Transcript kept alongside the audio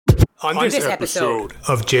On this episode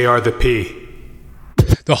of JR the P.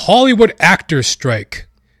 The Hollywood actors strike.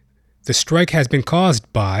 The strike has been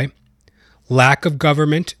caused by lack of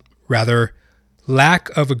agreement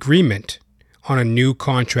on a new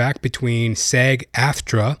contract between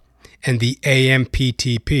SAG-AFTRA and the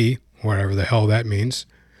AMPTP, whatever the hell that means.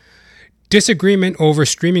 Disagreement over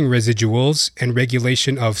streaming residuals and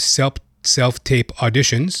regulation of self-tape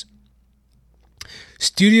auditions.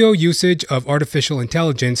 Studio usage of artificial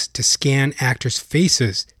intelligence to scan actors'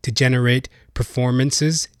 faces to generate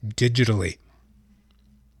performances digitally.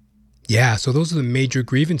 Yeah, so those are the major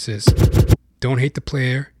grievances. Don't hate the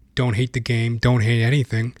player, don't hate the game, don't hate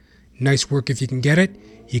anything. Nice work if you can get it.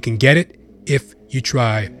 You can get it if you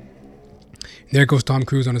try. And there goes Tom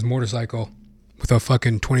Cruise on his motorcycle with a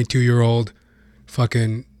fucking 22-year-old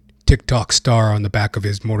fucking TikTok star on the back of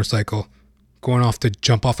his motorcycle going off to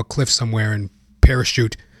jump off a cliff somewhere and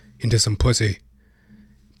parachute into some pussy.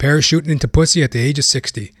 Parachuting into pussy at the age of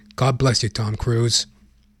 60. God bless you, Tom Cruise.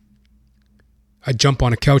 I'd jump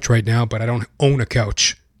on a couch right now, but I don't own a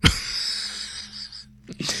couch.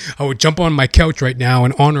 I would jump on my couch right now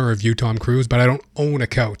in honor of you, Tom Cruise, but I don't own a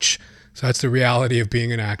couch. So that's the reality of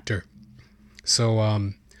being an actor.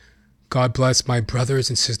 So, God bless my brothers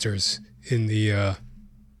and sisters in the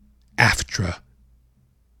AFTRA,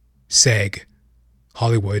 SAG,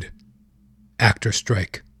 Hollywood actor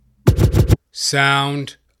strike.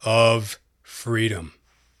 Sound of freedom.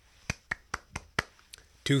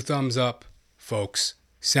 2 thumbs up, folks.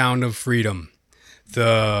 Sound of freedom.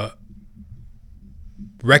 The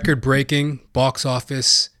record-breaking box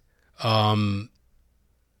office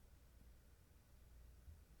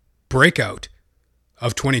breakout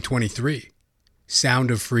of 2023.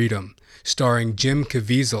 Sound of Freedom, starring Jim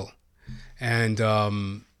Caviezel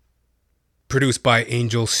and produced by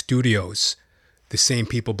Angel Studios, the same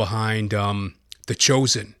people behind The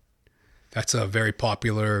Chosen. That's a very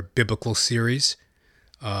popular biblical series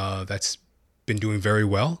that's been doing very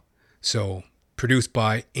well. So, produced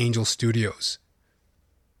by Angel Studios.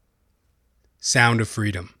 Sound of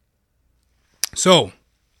Freedom. So,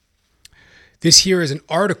 this here is an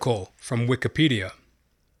article from Wikipedia.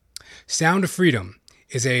 Sound of Freedom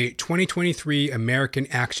is a 2023 American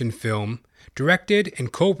action film directed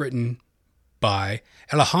and co-written by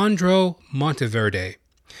Alejandro Monteverde,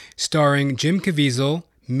 starring Jim Caviezel,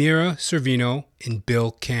 Mira Sorvino, and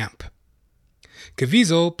Bill Camp.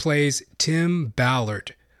 Caviezel plays Tim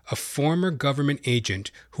Ballard, a former government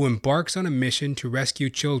agent who embarks on a mission to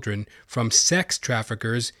rescue children from sex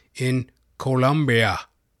traffickers in Colombia.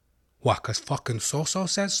 What, 'cause fucking Soso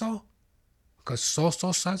says so? 'Cause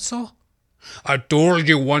Soso said so? I told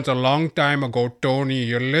you once a long time ago, Tony,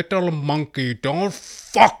 you little monkey, don't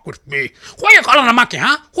fuck with me. Who you calling a monkey,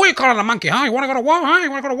 huh? Who you calling a monkey, huh? You wanna go to war, huh? You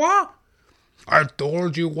wanna go to war? I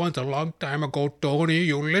told you once a long time ago, Tony,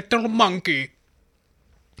 you little monkey.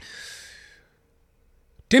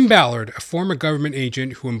 Tim Ballard, a former government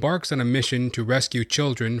agent who embarks on a mission to rescue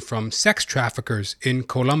children from sex traffickers in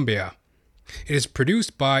Colombia. It is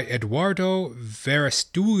produced by Eduardo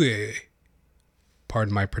Verastegui.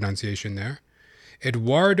 Pardon my pronunciation there.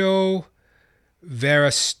 Eduardo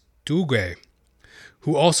Verastegui,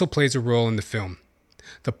 who also plays a role in the film.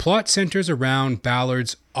 The plot centers around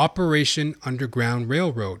Ballard's Operation Underground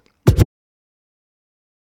Railroad.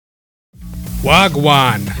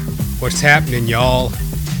 Wagwan! What's happening, y'all?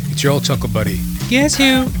 It's your old chuckle buddy. Guess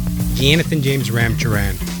who? Jonathan James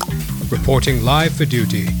Ramcharan, reporting live for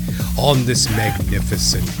duty on this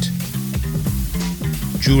magnificent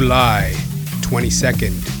July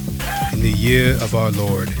 22nd in the year of our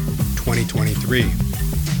Lord 2023.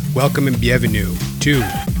 Welcome and bienvenue to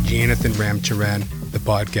Jonathan Ramcharan, the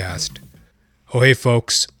podcast. Oh, hey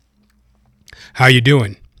folks, how you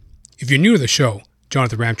doing? If you're new to the show,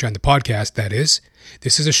 Jonathan Ramcharan, the podcast, that is,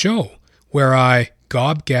 this is a show where I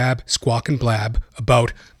gob, gab, squawk, and blab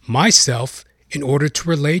about myself in order to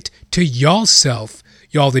relate to y'all self,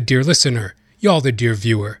 y'all the dear listener, y'all the dear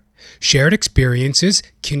viewer. Shared experiences,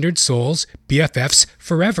 kindred souls, BFFs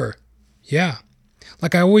forever. Yeah.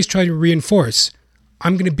 Like I always try to reinforce,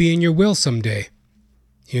 I'm going to be in your will someday.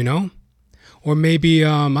 You know? Or maybe,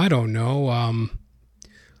 I don't know,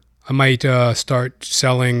 I might start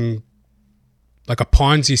selling like a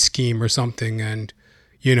Ponzi scheme or something and,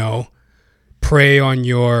 you know, prey on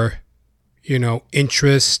your, you know,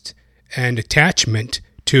 interest and attachment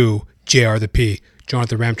to JR the P,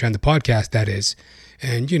 Jonathan Ramcharan, the podcast, that is.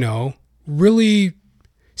 And, you know, really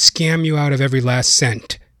scam you out of every last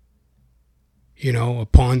cent. You know, a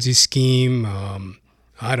Ponzi scheme,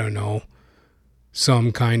 I don't know,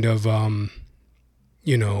 some kind of,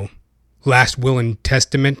 you know, last will and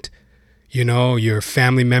testament, You know, your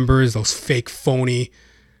family members, those fake, phony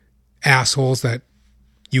assholes that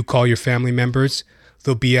you call your family members,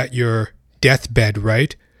 they'll be at your deathbed,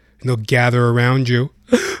 right? And they'll gather around you.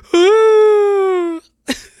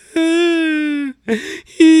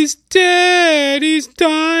 He's dead. He's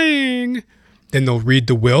dying. Then they'll read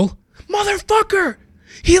the will. Motherfucker!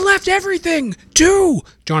 He left everything to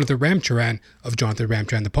Jonathan Ramcharan of Jonathan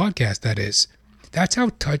Ramcharan, the podcast, that is. That's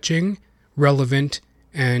how touching, relevant,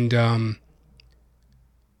 and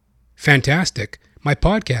fantastic my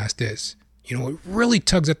podcast is. You know, it really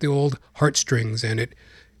tugs at the old heartstrings, and it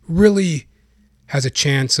really has a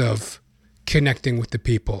chance of connecting with the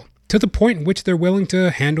people to the point in which they're willing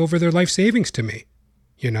to hand over their life savings to me.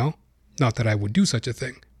 You know? Not that I would do such a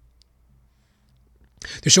thing.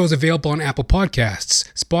 The show is available on Apple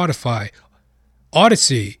Podcasts, Spotify,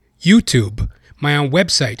 Odyssey, YouTube, my own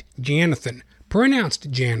website, Janathan,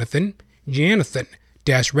 pronounced Janathan,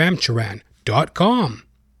 Janathan-Ramcharan.com.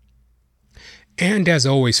 And as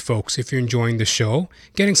always, folks, if you're enjoying the show,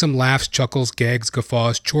 getting some laughs, chuckles, gags,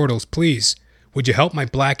 guffaws, chortles, please, would you help my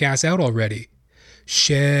black ass out already?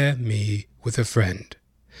 Share me with a friend.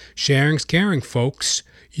 Sharing's caring, folks.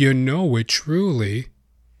 You know it truly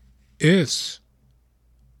is.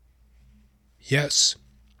 Yes,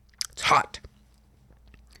 it's hot.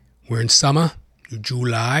 We're in summer,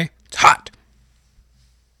 July. It's hot.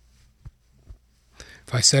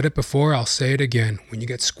 If I said it before, I'll say it again. When you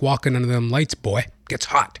get squawking under them lights, boy, it gets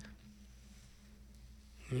hot.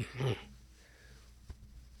 Mm-hmm.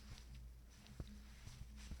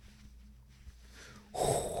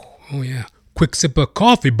 Oh, yeah. Quick sip of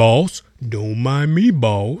coffee, boss. Don't mind me,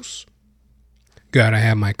 boss. Gotta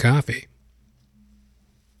have my coffee.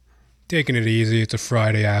 Taking it easy. It's a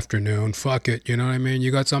Friday afternoon. Fuck it. You know what I mean?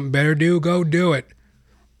 You got something better to do? Go do it.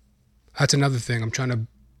 That's another thing. I'm trying to...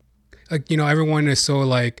 Like, you know, everyone is so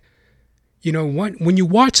like... You know, when you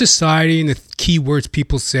watch society and the key words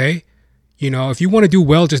people say, you know, if you want to do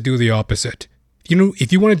well, just do the opposite. You know,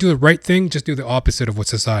 if you want to do the right thing, just do the opposite of what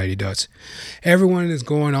society does. Everyone is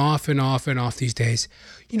going off and off and off these days.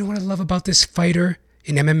 You know what I love about this fighter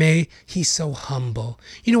in MMA? He's so humble.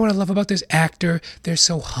 You know what I love about this actor? They're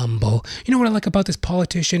so humble. You know what I like about this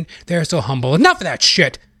politician? They're so humble. Enough of that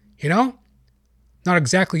shit, you know? Not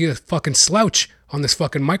exactly a fucking slouch on this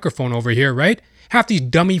fucking microphone over here, right? Half these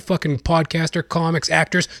dummy fucking podcaster, comics,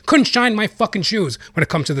 actors couldn't shine my fucking shoes when it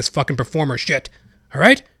comes to this fucking performer shit, all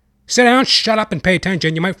right? Sit down, shut up, and pay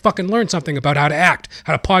attention. You might fucking learn something about how to act,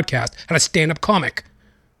 how to podcast, how to stand-up comic.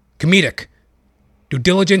 Comedic. Due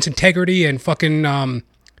diligence, integrity, and fucking,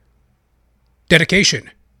 dedication.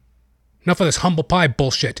 Enough of this humble pie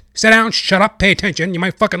bullshit. Sit down, shut up, pay attention. You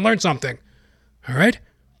might fucking learn something. All right?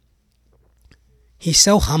 He's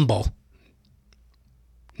so humble.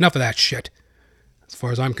 Enough of that shit, as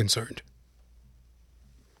far as I'm concerned.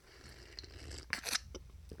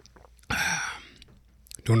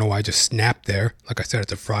 Don't know why I just snapped there. Like I said,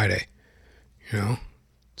 it's a Friday. You know?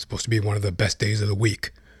 It's supposed to be one of the best days of the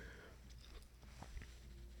week.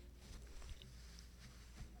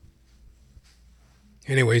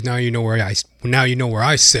 Anyways, now you know where I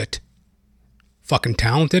sit. Fucking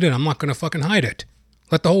talented, and I'm not gonna fucking hide it.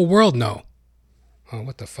 Let the whole world know. Oh,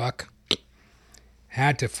 what the fuck?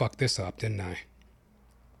 Had to fuck this up, didn't I?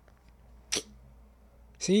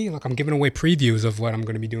 See, look, I'm giving away previews of what I'm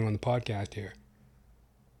going to be doing on the podcast here.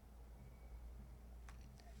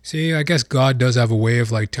 See, I guess God does have a way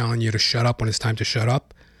of like telling you to shut up when it's time to shut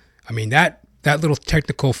up. I mean, that little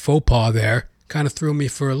technical faux pas there kind of threw me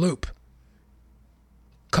for a loop.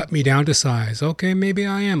 Cut me down to size. Okay, maybe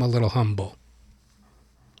I am a little humble.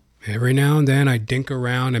 Every now and then I dink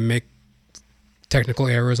around and make technical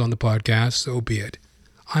errors on the podcast, so be it.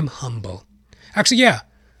 I'm humble. Actually, yeah.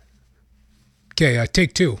 Okay,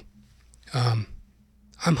 take two. I'm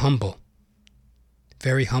humble.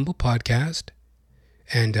 Very humble podcast.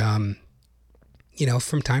 And, you know,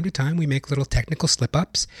 from time to time we make little technical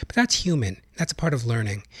slip-ups, but that's human. That's a part of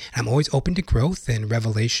learning. I'm always open to growth and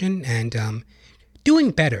revelation and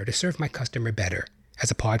doing better to serve my customer better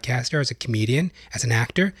as a podcaster, as a comedian, as an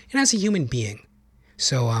actor, and as a human being.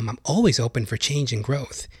 So I'm always open for change and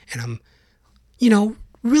growth. And I'm, you know,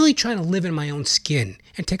 really trying to live in my own skin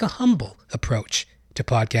and take a humble approach to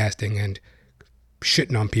podcasting and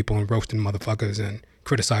shitting on people and roasting motherfuckers and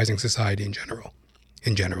criticizing society in general.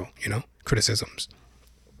 In general, you know, criticisms.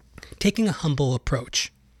 Taking a humble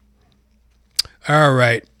approach. All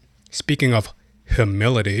right. Speaking of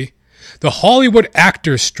humility, the Hollywood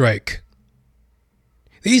actors strike.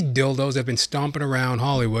 These dildos have been stomping around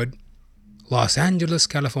Hollywood. Los Angeles,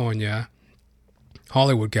 California.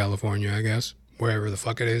 Hollywood, California, I guess. Wherever the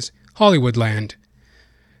fuck it is. Hollywood land.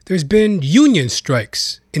 there's been union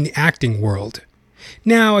strikes in the acting world.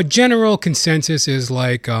 Now, a general consensus is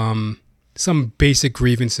like some basic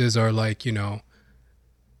grievances are like,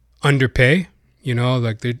 underpay.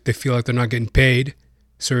 Like they feel like they're not getting paid.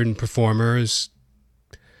 Certain performers,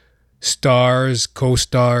 stars,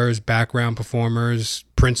 co-stars, background performers,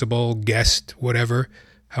 principal, guest, whatever,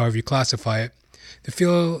 however you classify it. They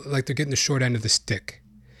feel like they're getting the short end of the stick.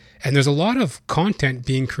 And there's a lot of content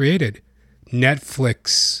being created.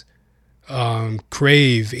 Netflix,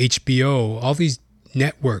 Crave, HBO, all these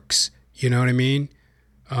networks, you know what I mean?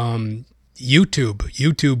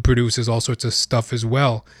 YouTube produces all sorts of stuff as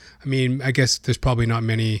well. I mean, I guess there's probably not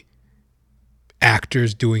many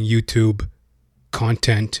actors doing YouTube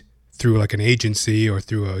content through like an agency or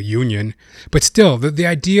through a union. But still, the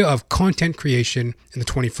idea of content creation in the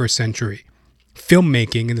 21st century,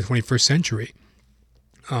 filmmaking in the 21st century,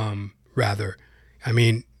 rather. I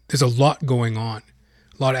mean, there's a lot going on.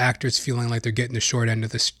 A lot of actors feeling like they're getting the short end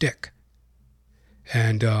of the stick.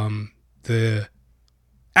 And the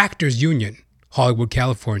Actors Union, Hollywood,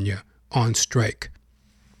 California, on strike.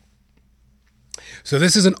 So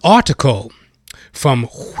this is an article from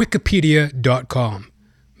Wikipedia.com.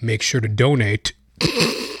 Make sure to donate.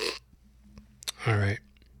 All right.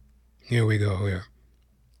 Here we go here.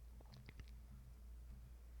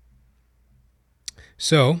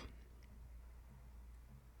 So,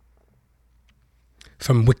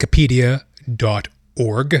 from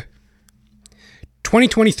wikipedia.org,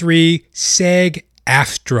 2023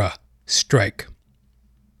 SAG-AFTRA strike.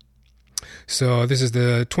 So this is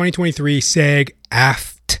the 2023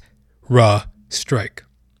 SAG-AFTRA strike.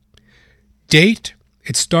 Date,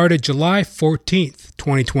 it started July 14th,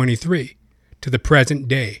 2023 to the present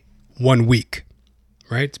day, 1 week,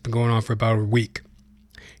 right? It's been going on for about a week.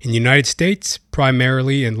 In the United States,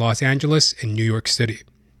 primarily in Los Angeles and New York City.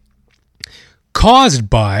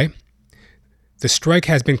 The strike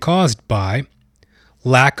has been caused by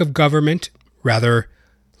lack of agreement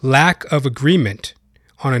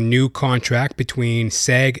on a new contract between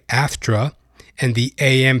SAG-AFTRA and the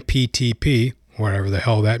AMPTP, whatever the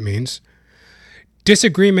hell that means.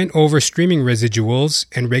 Disagreement over streaming residuals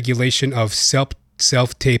and regulation of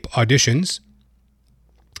self-tape auditions.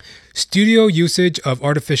 Studio usage of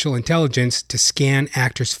artificial intelligence to scan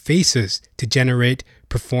actors' faces to generate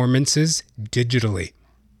performances digitally.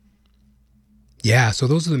 Yeah, so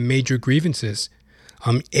those are the major grievances.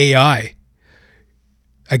 AI.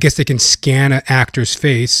 I guess they can scan an actor's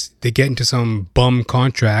face. They get into some bum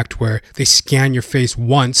contract where they scan your face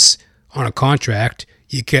once on a contract.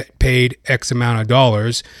 You get paid X amount of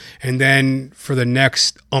dollars. And then for the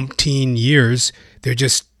next umpteen years, they're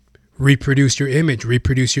just reproduce your image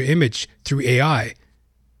through AI.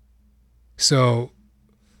 So,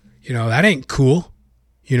 that ain't cool.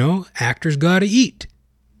 Actors gotta eat.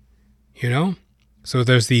 So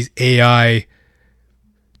there's these AI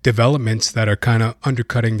developments that are kind of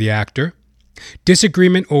undercutting the actor.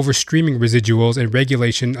 Disagreement over streaming residuals and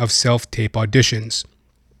regulation of self-tape auditions.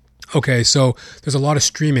 Okay, so there's a lot of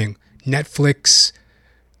streaming. Netflix,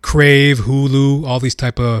 Crave, Hulu, all these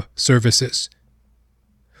type of services.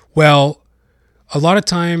 Well, a lot of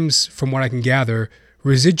times, from what I can gather,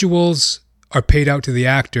 residuals are paid out to the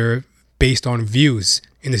actor based on views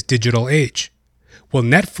in this digital age. Well,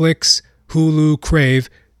 Netflix, Hulu, Crave,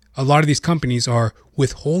 a lot of these companies are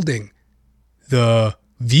withholding the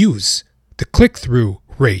views, the click-through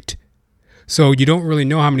rate. So you don't really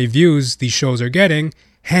know how many views these shows are getting.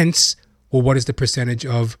 Hence, what is the percentage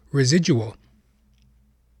of residual?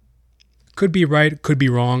 Could be right, could be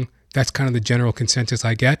wrong. That's kind of the general consensus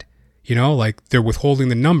I get. Like they're withholding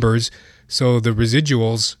the numbers, so the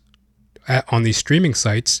residuals on these streaming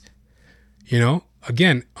sites,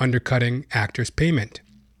 again, undercutting actors' payment.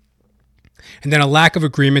 And then a lack of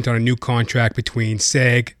agreement on a new contract between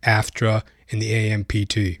SAG, AFTRA, and the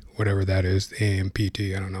AMPT, whatever that is, the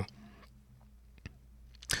AMPT, I don't know.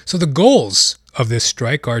 So the goals of this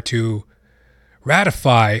strike are to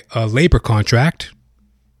ratify a labor contract,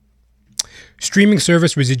 streaming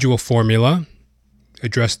service residual formula,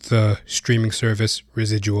 address the streaming service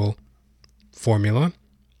residual formula,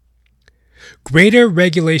 greater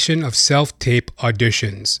regulation of self-tape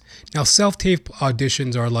auditions. Now, self-tape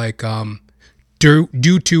auditions are like,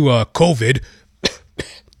 due to COVID,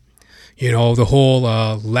 the whole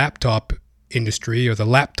laptop industry or the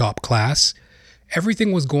laptop class,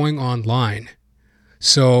 everything was going online.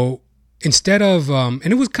 So instead of, and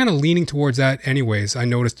it was kind of leaning towards that anyways, I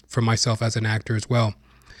noticed for myself as an actor as well.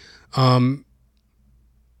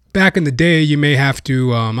 Back in the day, you may have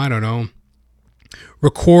to,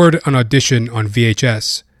 record an audition on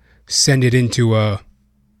VHS, send it into a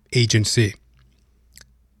agency.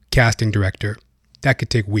 casting director. That could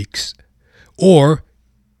take weeks. Or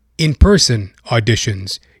in-person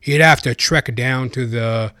auditions. You'd have to trek down to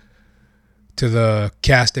the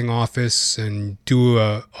casting office and do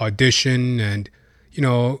a audition, and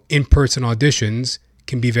in-person auditions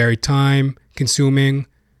can be very time consuming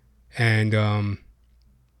and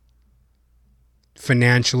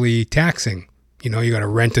financially taxing. You got to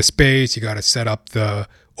rent a space, you got to set up the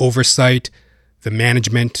oversight, the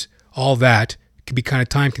management, all that can be kind of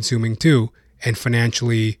time consuming too, and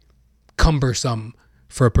financially cumbersome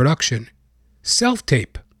for a production.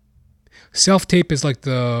 Self-tape is like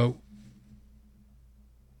the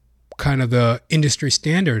kind of the industry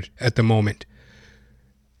standard at the moment.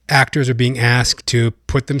 Actors are being asked to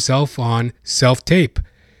put themselves on self-tape,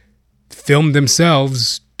 film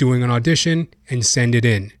themselves doing an audition and send it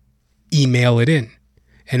in, email it in.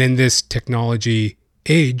 And in this technology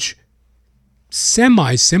age,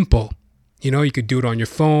 semi-simple. You could do it on your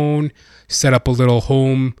phone, set up a little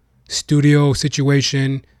home studio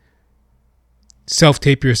situation,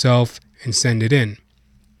 self-tape yourself and send it in.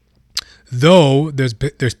 Though there's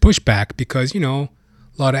pushback because, a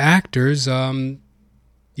lot of actors,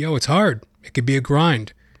 it's hard. It could be a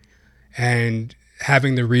grind. And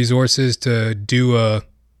having the resources to do a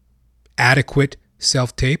adequate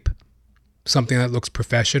self-tape, something that looks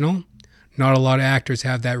professional, not a lot of actors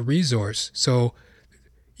have that resource. So,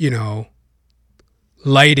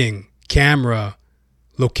 lighting, camera,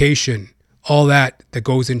 location, all that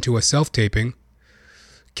goes into a self-taping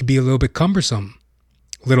can be a little bit cumbersome,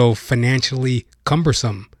 a little financially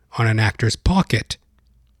cumbersome on an actor's pocket.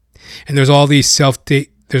 And there's all these self-tape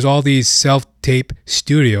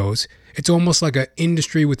studios. It's almost like an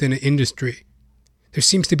industry within an industry. There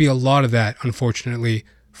seems to be a lot of that, unfortunately,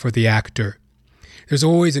 for the actor. There's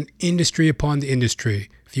always an industry upon the industry.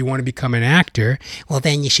 If you want to become an actor, well,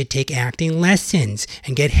 then you should take acting lessons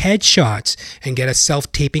and get headshots and get a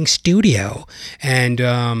self-taping studio and,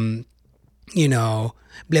 blah,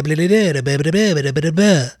 blah, blah, blah, blah, blah, blah,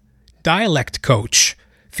 blah. Dialect coach,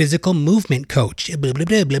 physical movement coach, blah, blah,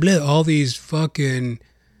 blah, blah, blah. All these fucking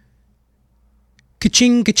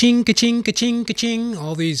ka-ching, ka-ching, ka-ching, ka-ching, ka-ching.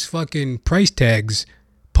 All these fucking price tags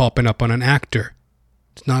popping up on an actor.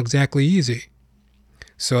 It's not exactly easy.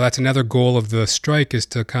 So that's another goal of the strike, is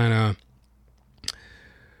to kind of,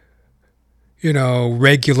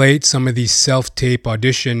 regulate some of these self-tape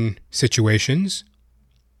audition situations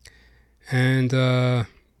and to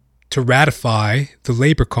ratify the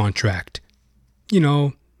labor contract.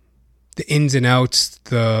 The ins and outs,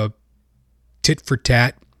 the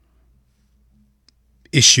tit-for-tat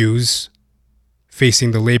issues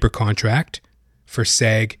facing the labor contract for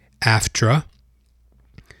SAG-AFTRA.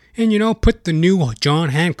 And, put the new John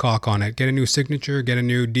Hancock on it. Get a new signature, get a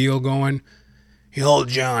new deal going. The old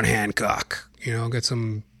John Hancock. Get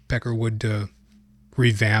some Peckerwood to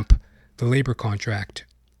revamp the labor contract.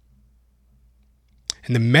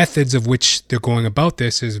 And the methods of which they're going about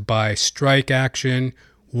this is by strike action,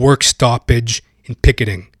 work stoppage, and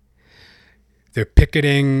picketing. They're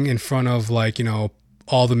picketing in front of,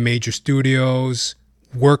 all the major studios.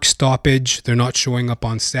 Work stoppage. They're not showing up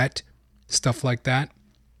on set. Stuff like that.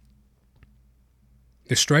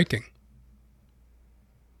 They're striking.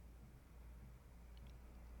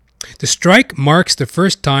 The strike marks the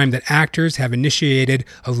first time that actors have initiated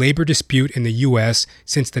a labor dispute in the U.S.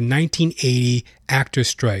 since the 1980 actors'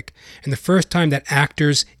 strike, and the first time that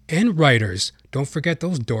actors and writers, don't forget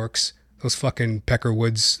those dorks, those fucking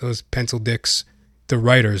Peckerwoods, those pencil dicks, the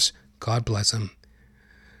writers, God bless them,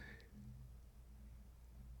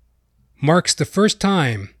 marks the first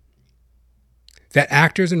time that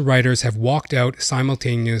actors and writers have walked out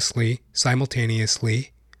simultaneously since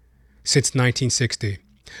 1960.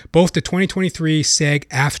 Both the 2023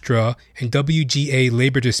 SAG-AFTRA and WGA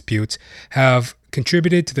labor disputes have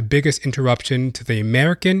contributed to the biggest interruption to the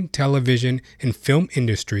American television and film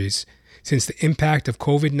industries since the impact of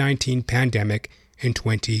COVID-19 pandemic in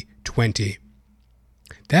 2020.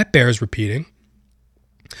 That bears repeating.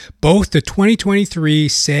 Both the 2023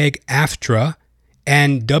 SAG-AFTRA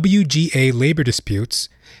and WGA labor disputes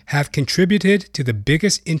have contributed to the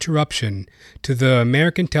biggest interruption to the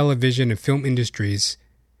American television and film industries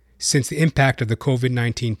since the impact of the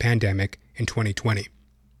COVID-19 pandemic in 2020.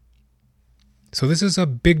 So this is a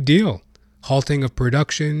big deal. Halting of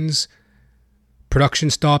productions,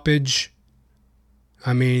 production stoppage.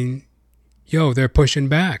 I mean, they're pushing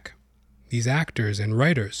back, these actors and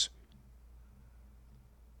writers.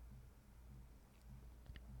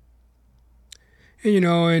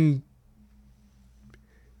 And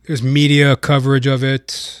there's media coverage of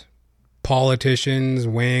it, politicians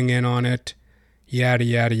weighing in on it, yada,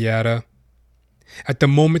 yada, yada. at the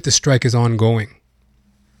moment the strike is ongoing.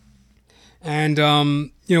 And,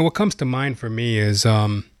 what comes to mind for me is,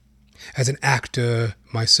 as an actor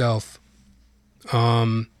myself,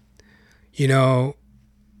 I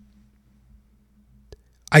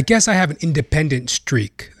guess I have an independent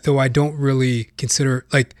streak, though I don't really consider,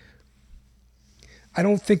 I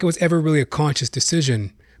don't think it was ever really a conscious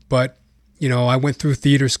decision, but, I went through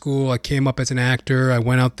theater school, I came up as an actor, I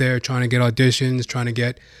went out there trying to get auditions, trying to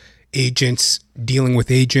get agents, dealing with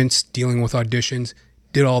auditions,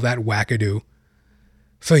 did all that wackadoo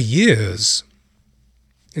for years.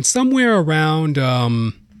 And somewhere around,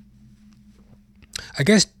 I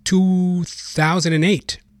guess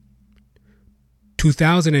 2008.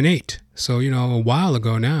 So, a while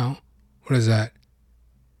ago now. What is that?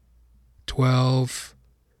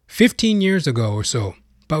 15 years ago or so.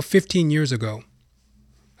 About 15 years ago.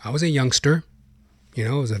 I was a youngster. I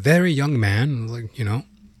was a very young man,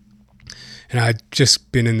 and I'd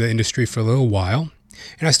just been in the industry for a little while.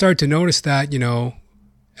 And I started to notice that,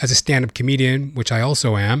 as a stand-up comedian, which I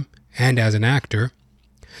also am, and as an actor,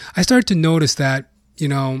 I started to notice that,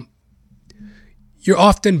 you're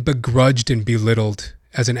often begrudged and belittled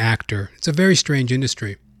as an actor. It's a very strange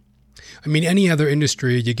industry. I mean, any other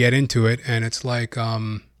industry, you get into it and it's like,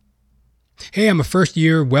 hey, I'm a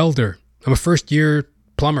first-year welder. I'm a first-year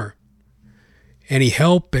plumber. Any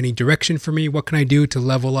help, any direction for me? What can I do to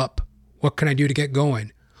level up? What can I do to get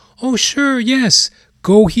going? Oh, sure, yes.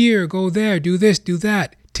 Go here, go there, do this, do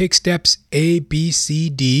that. Take steps A, B, C,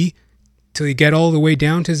 D till you get all the way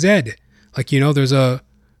down to Z. There's a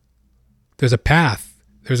path.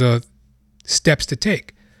 There's a steps to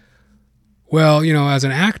take. Well, as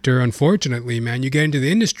an actor, unfortunately, man, you get into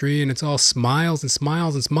the industry and it's all smiles and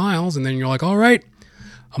smiles and smiles. And then you're like, all right,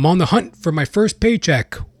 I'm on the hunt for my first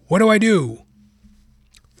paycheck. What do I do?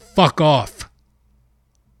 Fuck off.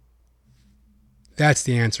 That's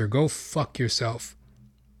the answer. Go fuck yourself.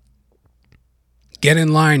 Get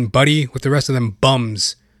in line, buddy, with the rest of them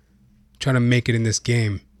bums trying to make it in this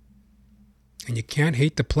game. And you can't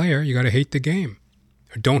hate the player. You got to hate the game.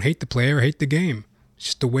 Or don't hate the player, hate the game. It's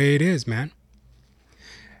just the way it is, man.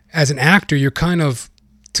 As an actor, you're kind of,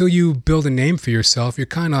 till you build a name for yourself, you're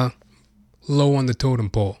kind of low on the totem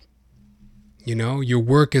pole. Your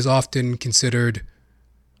work is often considered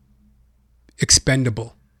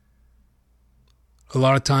expendable. A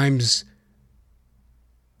lot of times,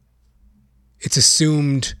 it's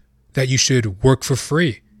assumed that you should work for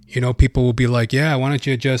free. People will be like, yeah, why don't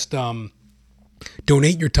you just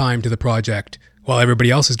donate your time to the project while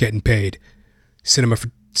everybody else is getting paid.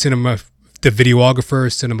 The videographer,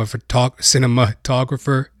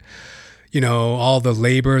 cinematographer, all the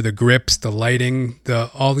labor, the grips, the lighting,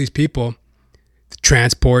 all these people, the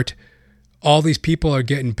transport, all these people are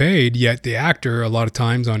getting paid, yet the actor a lot of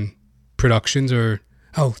times on productions are,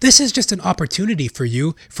 oh, this is just an opportunity for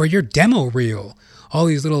you for your demo reel. All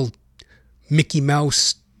these little Mickey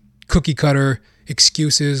Mouse cookie cutter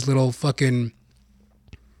excuses, little fucking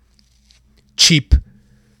cheap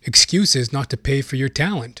excuses not to pay for your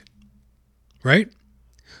talent. Right?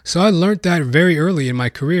 So I learned that very early in my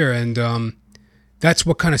career, and that's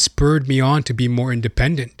what kind of spurred me on to be more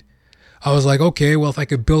independent. I was like, okay, well, if I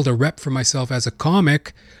could build a rep for myself as a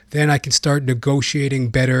comic, then I can start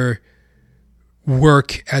negotiating better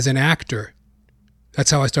work as an actor.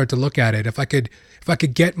 That's how I start to look at it. If I could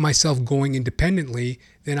get myself going independently,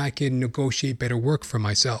 then I can negotiate better work for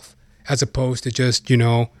myself, as opposed to just,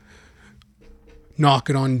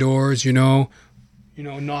 knocking on doors,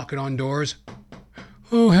 knocking on doors.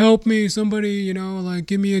 Oh, help me, somebody,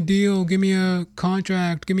 give me a deal, give me a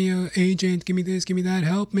contract, give me an agent, give me this, give me that,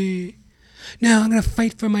 help me. No, I'm going to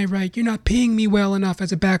fight for my right. You're not paying me well enough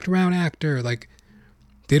as a background actor.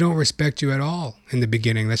 They don't respect you at all in the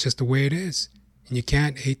beginning. That's just the way it is. And you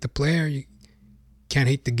can't hate the player. You can't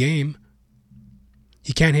hate the game.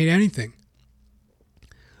 You can't hate anything.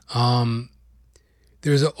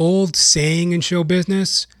 There's an old saying in show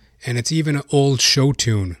business, and it's even an old show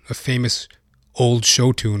tune, a famous old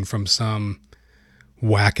show tune from some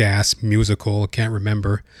whack-ass musical, I can't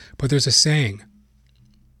remember. But there's a saying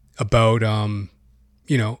about,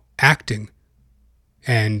 acting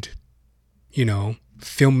and,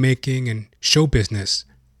 filmmaking and show business.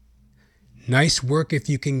 Nice work if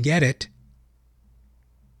you can get it,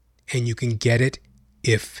 and you can get it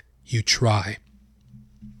if you try.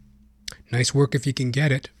 Nice work if you can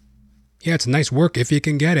get it. Yeah, it's nice work if you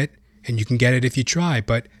can get it, and you can get it if you try,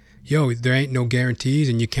 but there ain't no guarantees,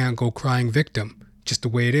 and you can't go crying victim. Just the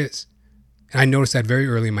way it is. And I noticed that very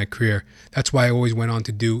early in my career. That's why I always went on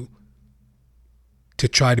to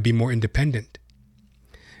try to be more independent.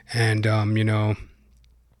 And,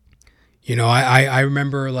 You know, I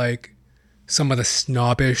remember like some of the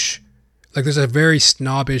snobbish, like there's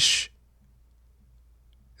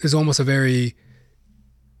almost a very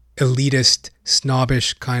elitist,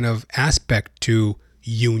 snobbish kind of aspect to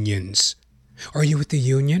unions. Are you with the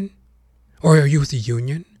union? Or are you with the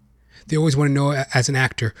union? They always want to know as an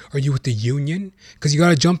actor, are you with the union? Because you got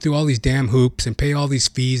to jump through all these damn hoops and pay all these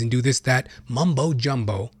fees and do this, that, mumbo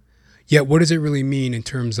jumbo. Yet what does it really mean in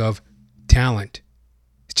terms of talent?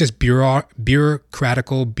 It's just bureaucracy.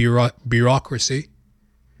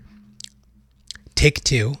 Take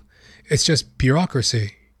two. It's just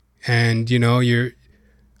bureaucracy. And, you know, you're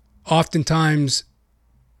oftentimes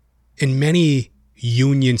in many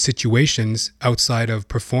union situations outside of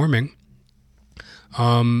performing,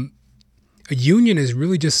 a union is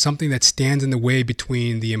really just something that stands in the way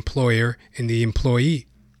between the employer and the employee.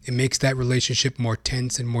 It makes that relationship more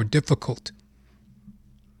tense and more difficult.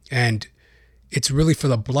 And it's really for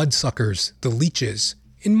the bloodsuckers, the leeches,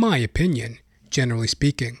 in my opinion, generally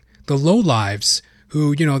speaking. The lowlives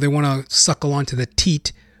who, you know, they want to suckle onto the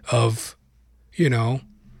teat of, you know,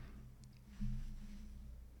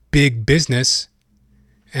 big business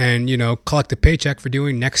and, you know, collect a paycheck for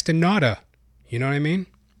doing next to nada. You know what I mean?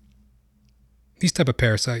 These type of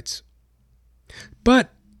parasites. But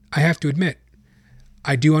I have to admit,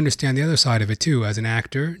 I do understand the other side of it too. As an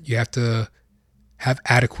actor, you have to have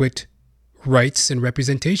adequate rights and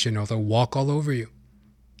representation, or they'll walk all over you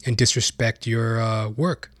and disrespect your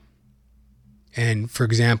work. And for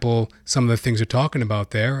example, some of the things they're talking about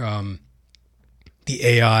there, the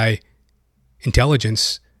AI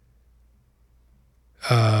intelligence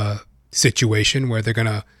situation where they're going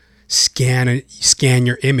to scan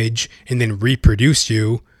your image and then reproduce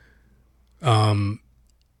you in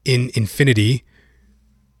infinity,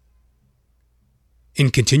 in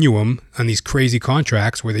continuum, on these crazy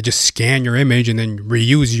contracts where they just scan your image and then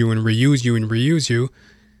reuse you and reuse you and reuse you.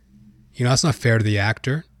 You know, that's not fair to the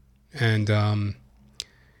actor. And,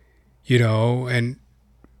 you know, and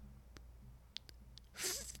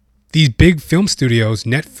these big film studios,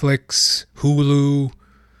 Netflix, Hulu,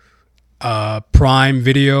 Prime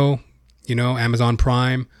Video, you know, Amazon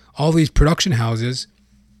Prime, all these production houses,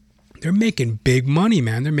 they're making big money,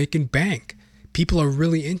 man. They're making bank. People are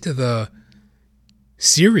really into the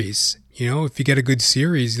series. You know, if you get a good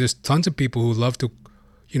series, there's tons of people who love to,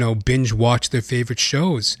 you know, binge watch their favorite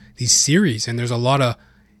shows, these series. And there's a lot of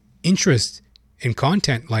interest in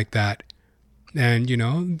content like that. And, you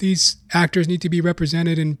know, these actors need to be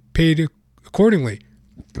represented and paid accordingly.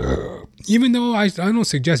 Even though I don't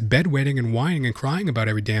suggest bedwetting and whining and crying about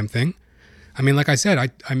every damn thing. I mean, like I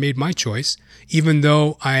said, I made my choice. Even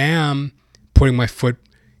though I am putting my foot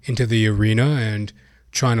into the arena and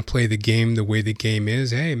trying to play the game the way the game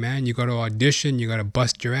is. Hey, man, you got to audition. You got to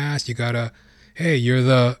bust your ass. You got to, hey,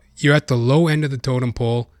 you're at the low end of the totem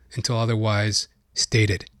pole until otherwise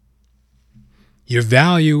stated. Your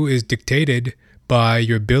value is dictated by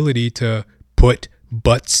your ability to put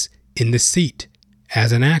butts in the seat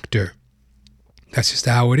as an actor. That's just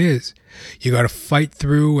how it is. You got to fight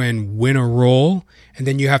through and win a role, and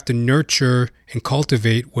then you have to nurture and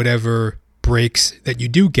cultivate whatever breaks that you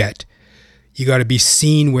do get. You got to be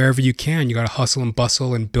seen wherever you can. You got to hustle and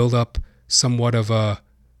bustle and build up somewhat of a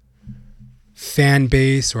fan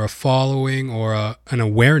base or a following or an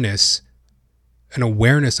awareness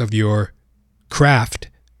of your craft,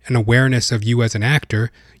 an awareness of you as an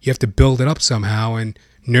actor. You have to build it up somehow and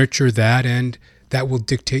nurture that, and that will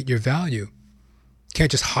dictate your value. You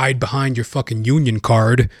can't just hide behind your fucking union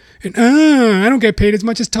card and, I don't get paid as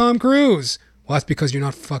much as Tom Cruise. Well, that's because you're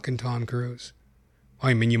not fucking Tom Cruise.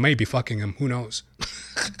 Well, I mean, you may be fucking him. Who knows?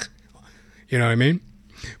 You know what I mean?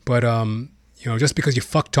 But, you know, just because you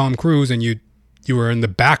fuck Tom Cruise and you were in the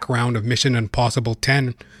background of Mission Impossible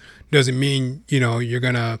 10 doesn't mean, you know, you're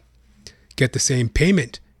going to get the same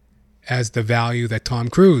payment as the value that Tom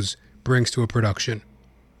Cruise brings to a production.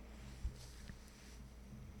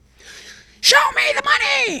 Show me the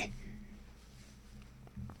money!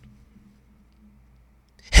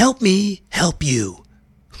 Help me help you.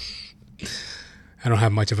 I don't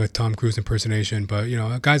have much of a Tom Cruise impersonation, but, you know,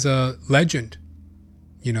 that guy's a legend.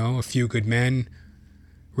 You know, A Few Good Men,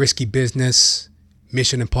 Risky Business,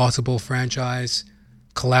 Mission Impossible franchise,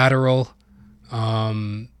 Collateral,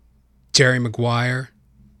 Jerry Maguire,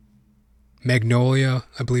 Magnolia.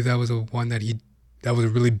 I believe that was one that was a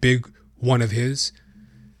really big one of his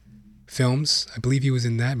films. I believe he was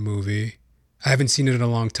in that movie. I haven't seen it in a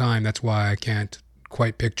long time. That's why I can't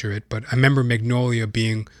quite picture it. But I remember Magnolia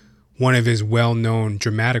being one of his well-known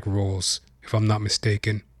dramatic roles, if I'm not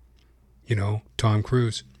mistaken. You know, Tom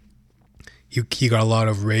Cruise. He got a lot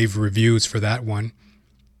of rave reviews for that one.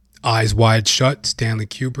 Eyes Wide Shut, Stanley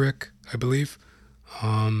Kubrick, I believe.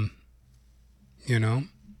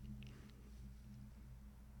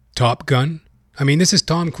 Top Gun. I mean, this is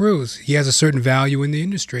Tom Cruise. He has a certain value in the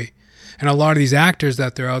industry. And a lot of these actors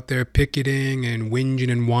that they're out there picketing and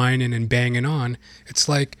whinging and whining and banging on, it's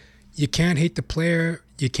like, you can't hate the player,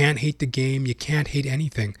 you can't hate the game, you can't hate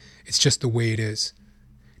anything. It's just the way it is.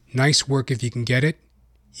 Nice work if you can get it.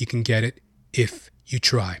 You can get it if you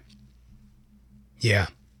try. Yeah.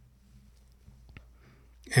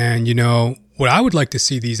 And, what I would like to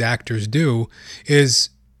see these actors do is,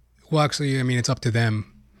 well, actually, I mean, it's up to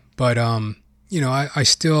them. But, I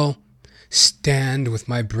still stand with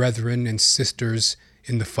my brethren and sisters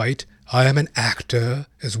in the fight. I am an actor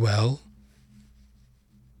as well.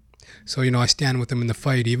 So, I stand with them in the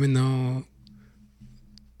fight, even though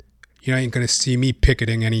you ain't going to see me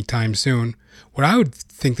picketing anytime soon. What I would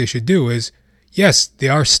think they should do is, yes, they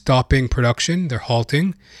are stopping production, they're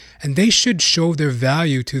halting, and they should show their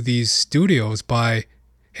value to these studios by,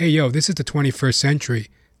 hey, yo, this is the 21st century.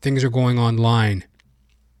 Things are going online.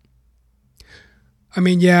 I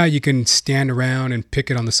mean, yeah, you can stand around and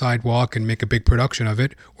picket on the sidewalk and make a big production of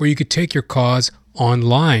it, or you could take your cause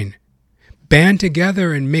online. Band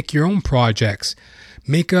together and make your own projects.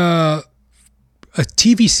 Make a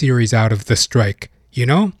TV series out of the strike,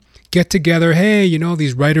 Get together, hey,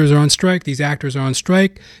 these writers are on strike, these actors are on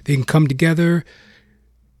strike. They can come together,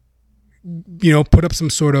 put up some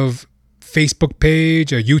sort of Facebook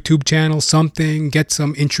page, a YouTube channel, something, get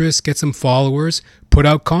some interest, get some followers, put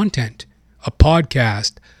out content, a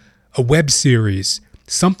podcast, a web series,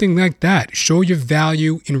 something like that. Show your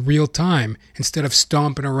value in real time instead of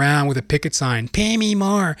stomping around with a picket sign. Pay me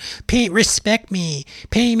more. Respect me.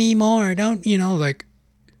 Pay me more. Don't, it's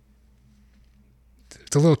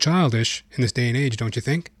a little childish in this day and age, don't you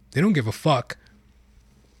think? They don't give a fuck.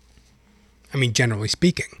 I mean, generally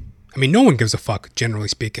speaking. I mean, no one gives a fuck, generally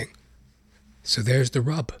speaking. So there's the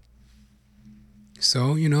rub.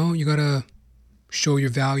 So, you gotta show your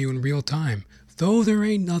value in real time. Though there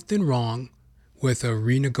ain't nothing wrong with a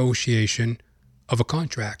renegotiation of a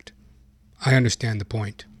contract. I understand the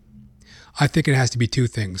point. I think it has to be two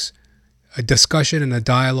things. A discussion and a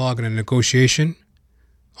dialogue and a negotiation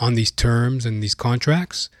on these terms and these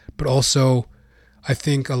contracts. But also, I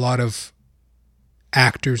think a lot of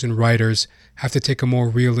actors and writers have to take a more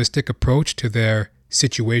realistic approach to their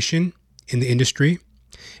situation in the industry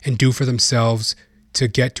and do for themselves to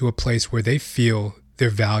get to a place where they feel their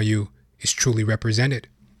value is truly represented.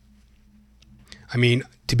 I mean,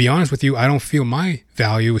 to be honest with you, I don't feel my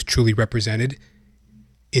value is truly represented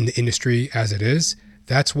in the industry as it is.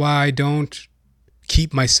 That's why I don't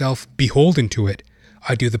keep myself beholden to it.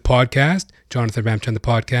 I do the podcast, Jonathan Ramchan, the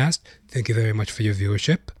podcast. Thank you very much for your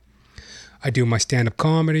viewership. I do my stand-up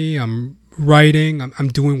comedy. I'm writing. I'm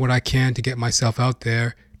doing what I can to get myself out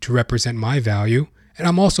there to represent my value. And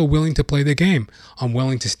I'm also willing to play the game. I'm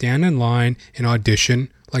willing to stand in line and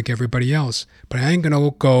audition like everybody else. But I ain't gonna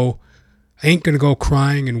go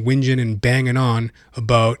crying and whinging and banging on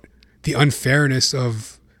about the unfairness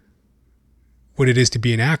of what it is to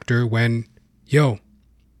be an actor when,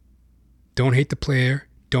 don't hate the player,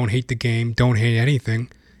 don't hate the game, don't hate anything.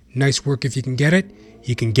 Nice work if you can get it.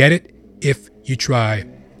 You can get it if you try.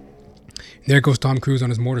 And there goes Tom Cruise on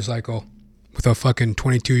his motorcycle with a fucking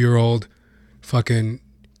 22-year-old fucking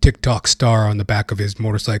TikTok star on the back of his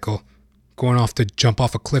motorcycle going off to jump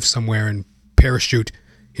off a cliff somewhere and parachute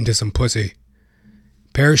into some pussy.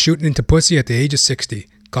 Parachuting into pussy at the age of 60.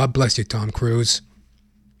 God bless you, Tom Cruise.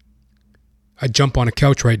 I'd jump on a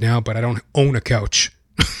couch right now, but I don't own a couch.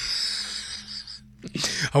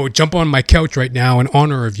 I would jump on my couch right now in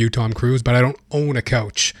honor of you, Tom Cruise, but I don't own a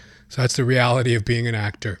couch. So that's the reality of being an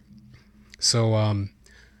actor. So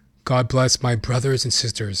God bless my brothers and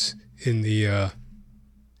sisters in the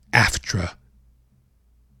AFTRA,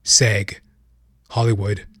 SAG,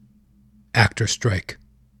 Hollywood, actor strike.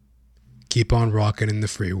 Keep on rocking in the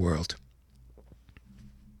free world.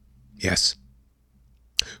 Yes.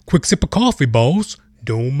 Quick sip of coffee, boss.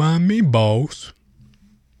 Don't mind me, boss.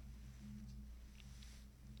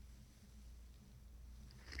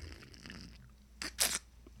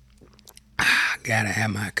 Gotta have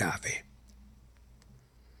my coffee.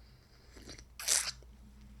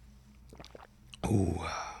 Ooh.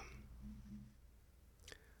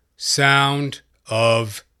 Sound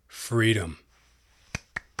of freedom.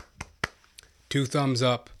 2 thumbs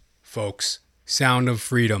up, folks. Sound of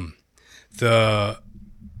Freedom. The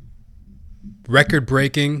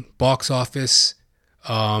record-breaking box office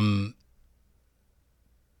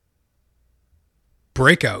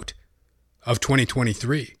breakout of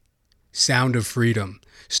 2023. Sound of Freedom,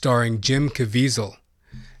 starring Jim Caviezel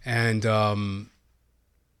and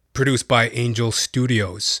produced by Angel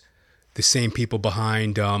Studios, the same people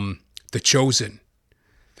behind The Chosen.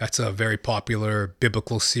 That's a very popular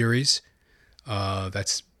biblical series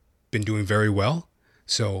that's been doing very well.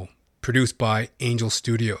 So, produced by Angel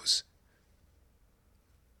Studios.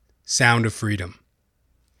 Sound of Freedom.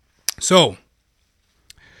 So,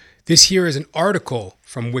 this here is an article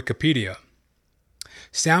from Wikipedia.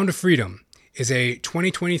 Sound of Freedom is a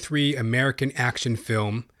 2023 American action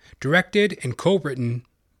film directed and co-written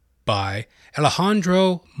by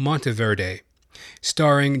Alejandro Monteverde,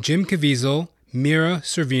 starring Jim Caviezel, Mira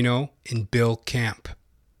Sorvino, and Bill Camp.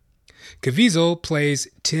 Caviezel plays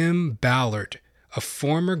Tim Ballard, a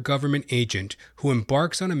former government agent who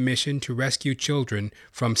embarks on a mission to rescue children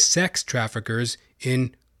from sex traffickers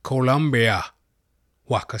in Colombia.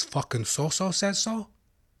 What, 'cause fucking Soso says so?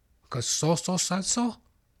 'Cause Soso says so?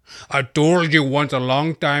 I told you once a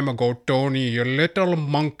long time ago, Tony, you little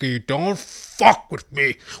monkey, don't fuck with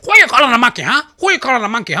me. Who you calling a monkey, huh? Who you calling a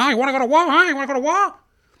monkey, huh? You wanna go to war, huh? You wanna go to war?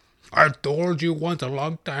 I told you once a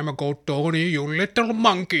long time ago, Tony, you little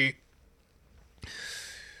monkey.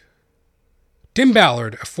 Tim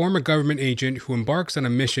Ballard, a former government agent who embarks on a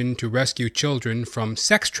mission to rescue children from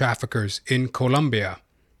sex traffickers in Colombia.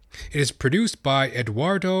 It is produced by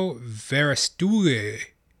Eduardo Verastegui.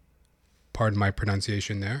 Pardon my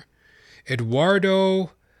pronunciation there.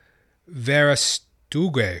 Eduardo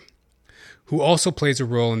Verastegui, who also plays a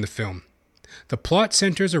role in the film. The plot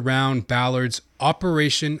centers around Ballard's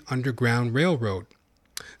Operation Underground Railroad,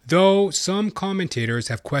 though some commentators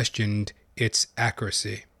have questioned its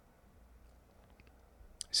accuracy.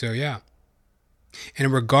 So, yeah. And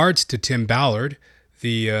in regards to Tim Ballard,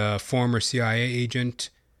 the former CIA agent,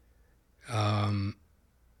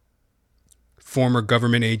 former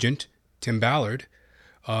government agent, Tim Ballard,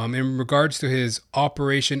 in regards to his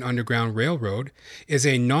Operation Underground Railroad, is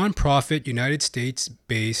a non-profit United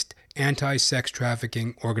States-based anti-sex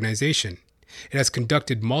trafficking organization. It has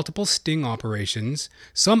conducted multiple sting operations,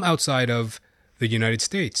 some outside of the United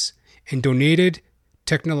States, and donated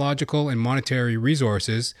technological and monetary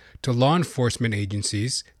resources to law enforcement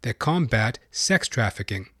agencies that combat sex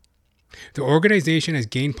trafficking. The organization has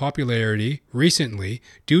gained popularity recently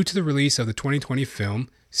due to the release of the 2020 film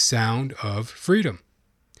Sound of Freedom,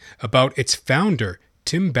 about its founder,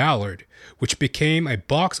 Tim Ballard, which became a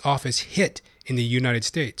box office hit in the United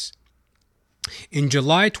States. In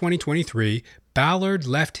July 2023, Ballard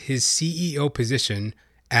left his CEO position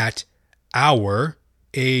at Our,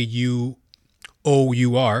 A-U-O-U-R,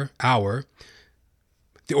 Our.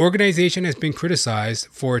 The organization has been criticized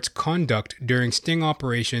for its conduct during sting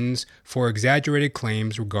operations for exaggerated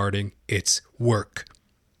claims regarding its work.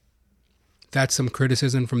 That's some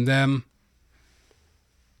criticism from them.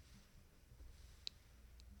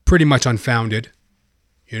 Pretty much unfounded,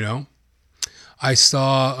 you know. I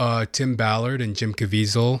saw Tim Ballard and Jim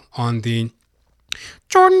Caviezel on the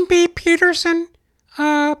Jordan B. Peterson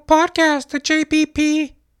podcast, the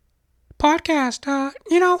JBP podcast.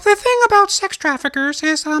 The thing about sex traffickers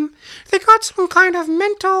is they got some kind of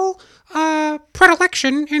mental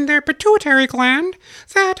predilection in their pituitary gland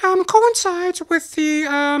that coincides with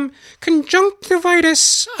the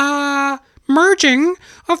conjunctivitis merging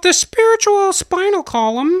of the spiritual spinal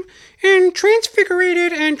column and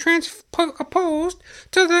transfigurated and transposed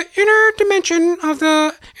to the inner dimension of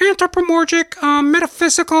the anthropomorphic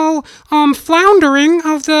metaphysical floundering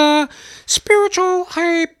of the spiritual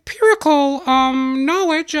hyperical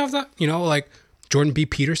knowledge of the, like Jordan B.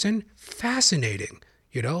 Peterson. Fascinating,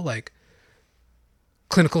 like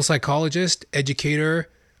clinical psychologist, educator,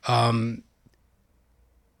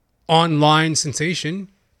 online sensation,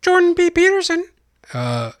 Jordan B. Peterson.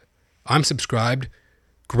 I'm subscribed.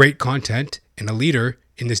 Great content and a leader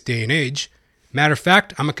in this day and age. Matter of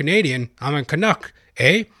fact, I'm a Canadian. I'm a Canuck,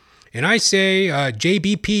 eh? And I say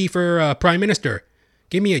JBP for Prime Minister.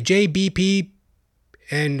 Give me a JBP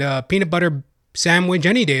and peanut butter sandwich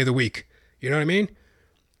any day of the week. You know what I mean?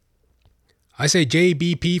 I say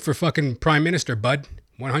JBP for fucking Prime Minister, bud.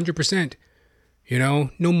 100%. No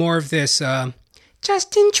more of this.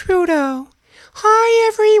 Justin Trudeau. Hi,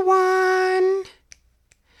 everyone.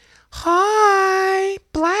 Hi,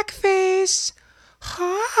 blackface.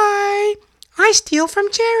 Hi, I steal from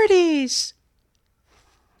charities.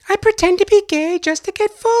 I pretend to be gay just to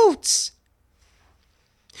get votes.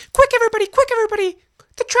 Quick, everybody, quick, everybody.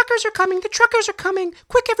 The truckers are coming, the truckers are coming.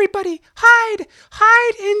 Quick, everybody, hide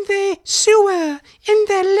in the sewer, in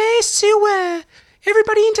the lay sewer.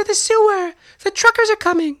 Everybody into the sewer. The truckers are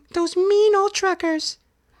coming, those mean old truckers.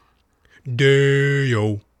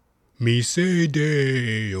 Day-o. Me say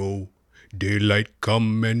day-o, Daylight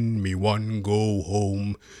come and me one go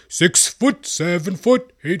home. 6 foot, 7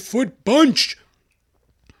 foot, 8 foot bunch.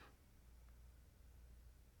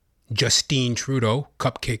 Justine Trudeau,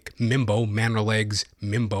 cupcake mimbo, manor legs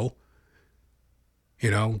mimbo.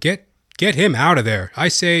 Get him out of there. I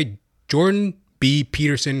say Jordan B.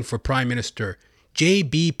 Peterson for Prime Minister.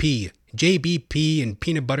 JBP and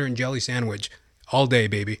peanut butter and jelly sandwich. All day,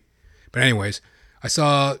 baby. But anyways, I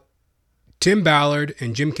saw Tim Ballard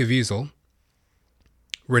and Jim Caviezel,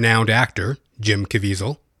 renowned actor Jim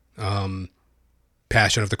Caviezel,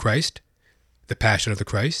 Passion of the Christ, The Passion of the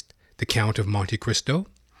Christ, The Count of Monte Cristo.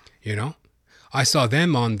 I saw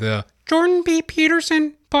them on the Jordan B.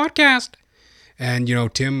 Peterson podcast. And,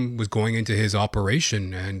 Tim was going into his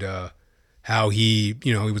operation and how he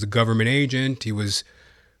was a government agent. He was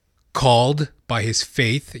called by his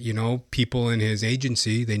faith. People in his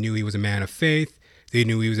agency, they knew he was a man of faith. They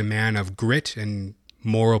knew he was a man of grit and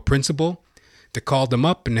moral principle. They called him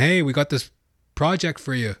up and, hey, we got this project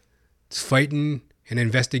for you. It's fighting and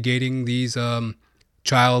investigating these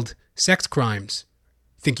child sex crimes.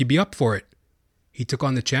 Think you'd be up for it? He took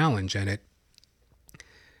on the challenge, and it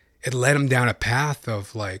led him down a path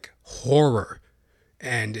of like horror,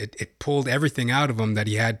 and it pulled everything out of him that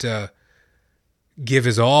he had to give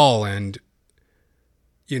his all. And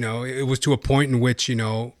it was to a point in which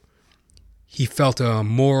he felt a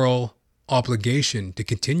moral obligation to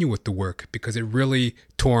continue with the work because it really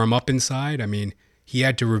tore him up inside. I mean, he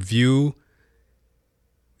had to review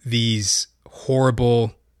these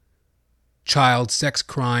horrible child sex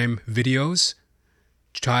crime videos,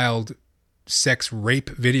 child sex rape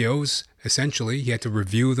videos, essentially. He had to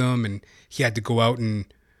review them, and he had to go out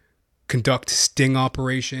and conduct sting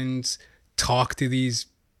operations, talk to these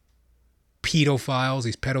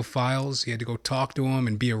pedophiles. He had to go talk to them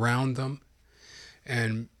and be around them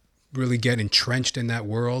and really get entrenched in that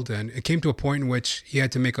world. And it came to a point in which he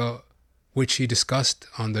had to make which he discussed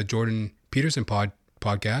on the Jordan Peterson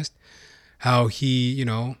podcast, how he,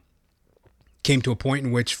 came to a point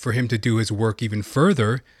in which for him to do his work even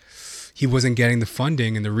further, he wasn't getting the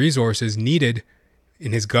funding and the resources needed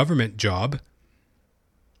in his government job.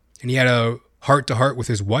 And he had a heart-to-heart with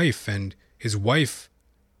his wife, and his wife,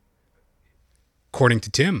 according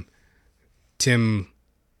to Tim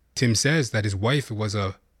says that his wife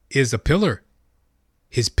is a pillar,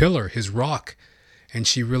 his rock, and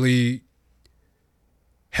she really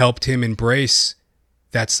helped him embrace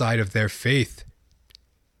that side of their faith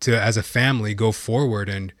to, as a family, go forward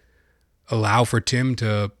and allow for Tim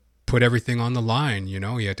to put everything on the line.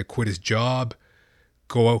 He had to quit his job,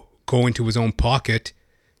 go into his own pocket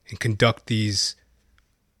and conduct these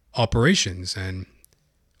operations, and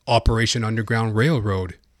Operation Underground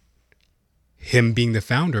Railroad, him being the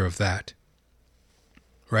founder of that,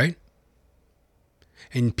 right?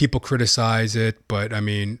 And people criticize it, but I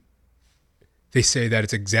mean, they say that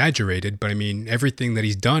it's exaggerated, but I mean, everything that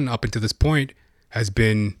he's done up until this point has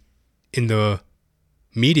been in the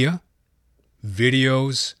media,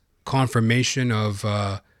 videos, confirmation of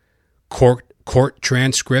court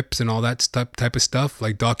transcripts and all that type of stuff,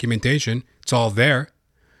 like documentation. It's all there.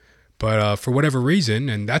 But for whatever reason,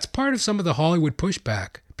 and that's part of some of the Hollywood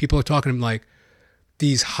pushback, people are talking like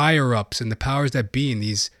these higher-ups and the powers that be and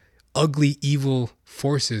these ugly, evil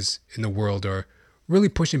forces in the world are really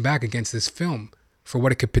pushing back against this film for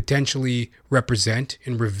what it could potentially represent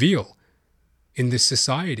and reveal in this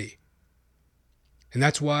society. And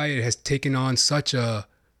that's why it has taken on such a...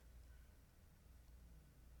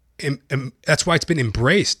 that's why it's been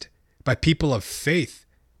embraced by people of faith.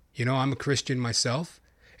 I'm a Christian myself,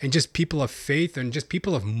 and just people of faith and just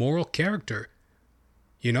people of moral character.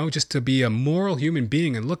 Just to be a moral human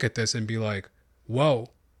being and look at this and be like,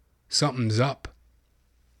 whoa, something's up.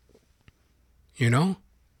 And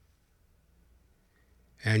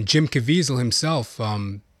Jim Caviezel himself,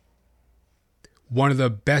 one of the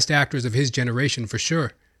best actors of his generation for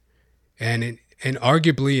sure. And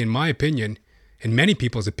arguably, in my opinion, in many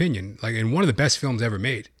people's opinion, like in one of the best films ever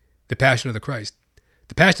made, The Passion of the Christ.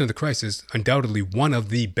 The Passion of the Christ is undoubtedly one of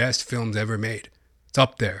the best films ever made. It's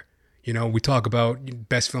up there. We talk about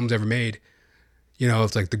best films ever made.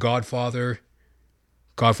 It's like The Godfather,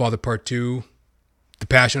 Godfather Part 2, The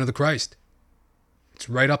Passion of the Christ. It's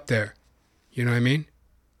right up there. You know what I mean?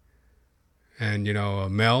 And,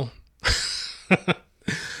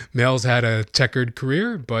 Mel's had a checkered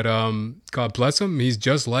career, but God bless him. He's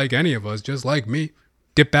just like any of us, just like me.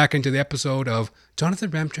 Dip back into the episode of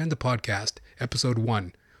Jonathan Ramcharan, the podcast, episode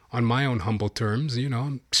 1, on my own humble terms. I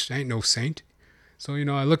ain't no saint. So,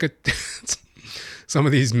 I look at some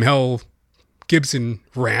of these Mel Gibson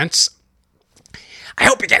rants. I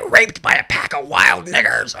hope you get raped by a pack of wild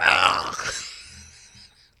niggers.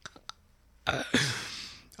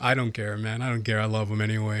 I don't care, man. I don't care. I love them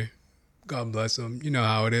anyway. God bless them. You know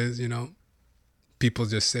how it is, People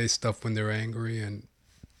just say stuff when they're angry.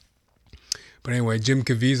 But anyway, Jim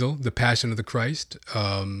Caviezel, The Passion of the Christ.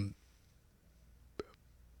 One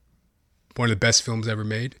of the best films ever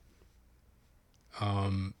made.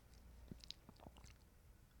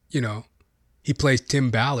 He plays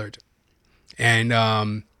Tim Ballard. And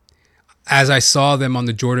as I saw them on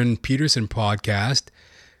the Jordan Peterson podcast,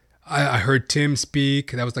 I heard Tim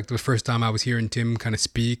speak. That was like the first time I was hearing Tim kind of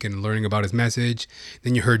speak and learning about his message.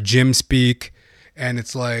 Then you heard Jim speak, and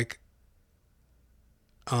it's like,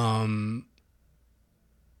 it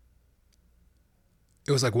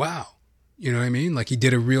was like, wow. You know what I mean? Like he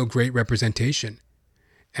did a real great representation.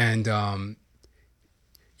 And,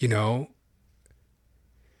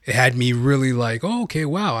 it had me really like, oh, okay,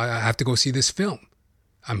 wow, I have to go see this film.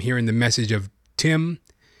 I'm hearing the message of Tim.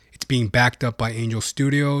 It's being backed up by Angel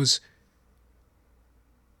Studios,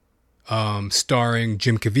 starring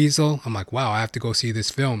Jim Caviezel. I'm like, wow, I have to go see this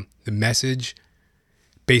film. The message,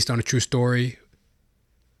 based on a true story,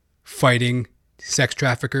 fighting sex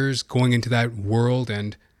traffickers, going into that world.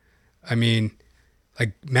 And I mean,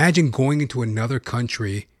 like, imagine going into another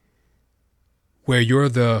country where you're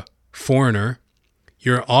the foreigner,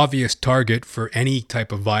 you're an obvious target for any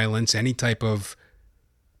type of violence, any type of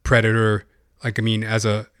predator. Like, I mean,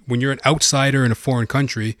 when you're an outsider in a foreign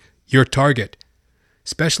country, you're a target,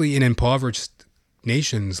 especially in impoverished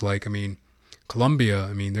nations. Like, I mean, Colombia,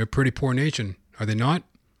 I mean, they're a pretty poor nation. Are they not?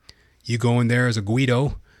 You go in there as a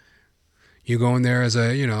Guido. You go in there as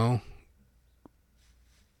a, an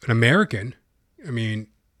American. I mean,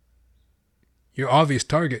 you're an obvious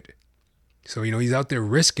target. So, he's out there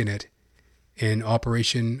risking it in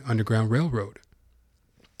Operation Underground Railroad.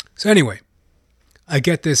 So anyway, I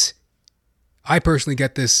personally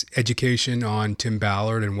get this education on Tim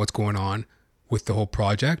Ballard and what's going on with the whole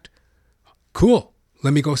project. Cool.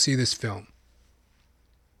 Let me go see this film.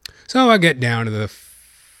 So I get down to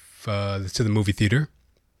the movie theater,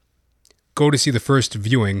 go to see the first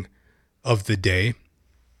viewing of the day.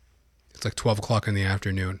 It's like 12 o'clock in the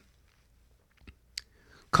afternoon.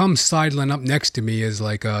 Come sidling up next to me is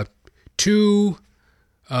like two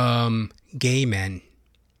gay men.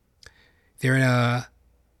 They're in a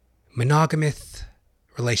monogamous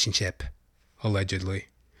relationship, allegedly.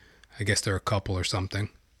 I guess they're a couple or something.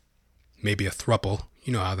 Maybe a throuple.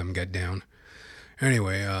 You know how them get down.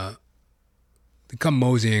 Anyway, they come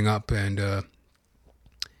moseying up and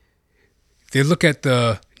they look at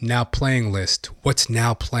the now playing list. What's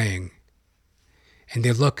now playing? And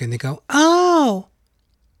they look and they go, oh,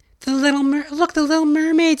 the Little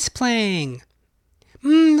Mermaid's playing. The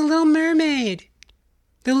Little Mermaid.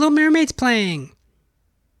 The Little Mermaid's playing.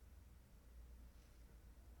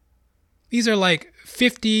 These are like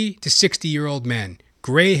 50 to 60-year-old men.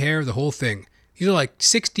 Gray hair, the whole thing. These are like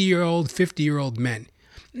 60-year-old, 50-year-old men.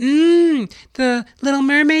 The Little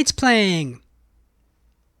Mermaid's playing.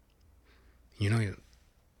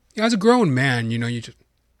 As a grown man, you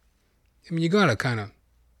gotta kind of...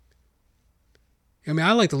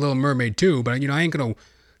 I like the Little Mermaid too, but, I ain't gonna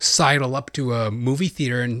sidle up to a movie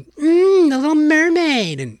theater and, the Little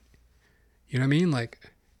Mermaid, and, you know what I mean? Like,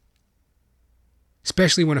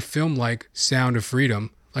 especially when a film like Sound of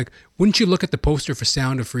Freedom, like, wouldn't you look at the poster for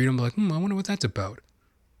Sound of Freedom, like, I wonder what that's about?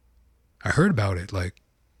 I heard about it, like,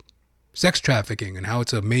 sex trafficking and how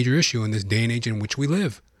it's a major issue in this day and age in which we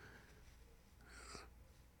live.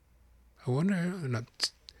 I wonder,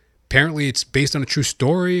 apparently it's based on a true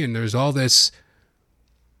story, and there's all this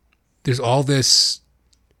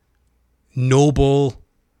noble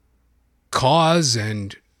cause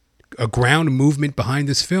and a ground movement behind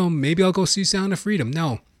this film. Maybe I'll go see Sound of Freedom.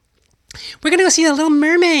 No. We're going to go see The Little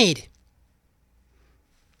Mermaid.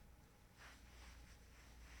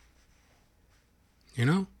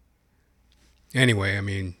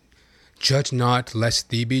 Anyway, judge not lest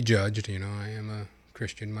thee be judged. I am a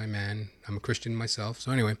Christian, my man. I'm a Christian myself.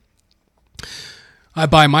 So anyway, I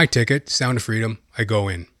buy my ticket, Sound of Freedom. I go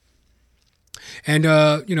in. And,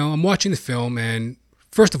 I'm watching the film, and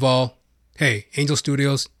first of all, hey, Angel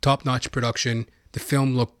Studios, top-notch production. The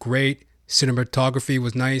film looked great. Cinematography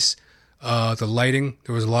was nice. The lighting,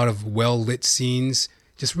 there was a lot of well-lit scenes.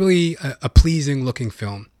 Just really a pleasing-looking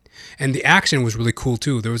film. And the action was really cool,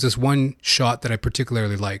 too. There was this one shot that I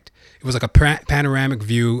particularly liked. It was like a panoramic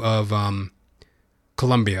view of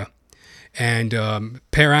Colombia. And a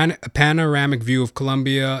panoramic view of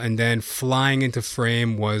Colombia, and then flying into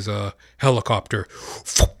frame was a helicopter.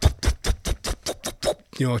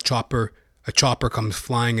 A chopper comes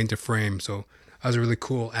flying into frame. So That was a really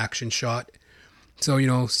cool action shot. So,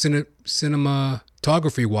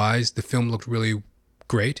 cinematography-wise, the film looked really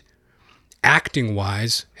great.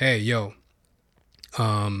 Acting-wise,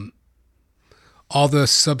 all the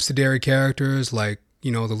subsidiary characters, like,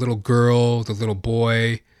 the little girl, the little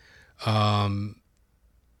boy, some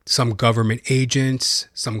government agents,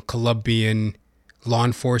 some Colombian law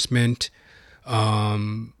enforcement,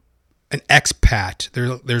 an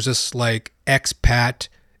expat. There's this like expat,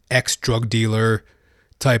 ex-drug dealer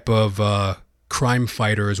type of crime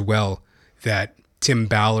fighter as well that Tim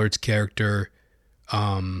Ballard's character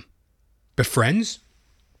befriends.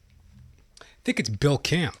 I think it's Bill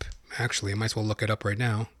Camp. Actually, I might as well look it up right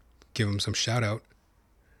now. Give him some shout out.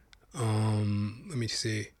 Let me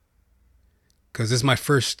see. Because this is my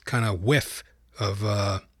first kind of whiff of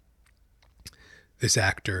this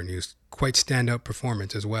actor, and he was quite standout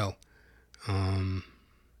performance as well.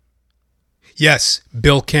 Yes,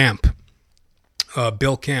 Bill Camp.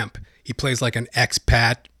 Bill Camp. He plays like an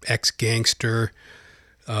expat, ex-gangster,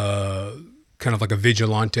 kind of like a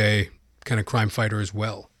vigilante kind of crime fighter as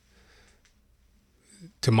well.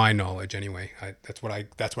 To my knowledge, anyway. That's what I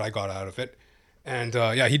got out of it. And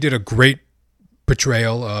he did a great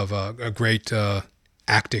portrayal of a great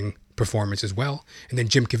acting performance as well. And then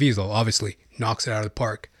Jim Caviezel obviously knocks it out of the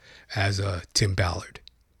park as Tim Ballard.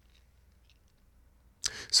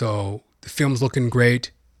 So the film's looking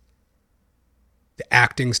great. The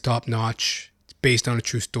acting's top notch. It's based on a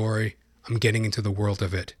true story. I'm getting into the world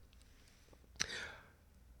of it.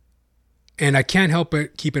 And I can't help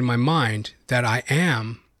but keep in my mind that I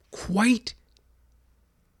am quite...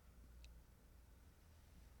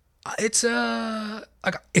 It's an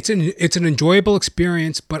enjoyable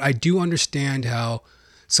experience, but I do understand how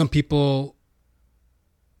some people...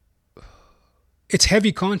 It's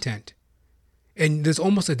heavy content. And there's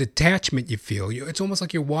almost a detachment you feel. It's almost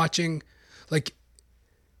like you're watching... Like...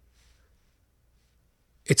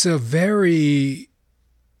 It's a very...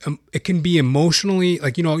 it can be emotionally,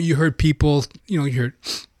 like, you heard people, you heard,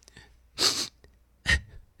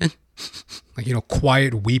 like,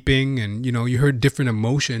 quiet weeping, and, you heard different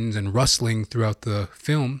emotions and rustling throughout the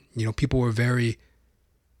film. People were very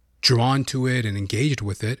drawn to it and engaged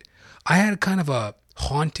with it. I had kind of a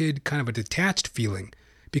haunted, kind of a detached feeling,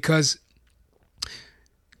 because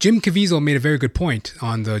Jim Caviezel made a very good point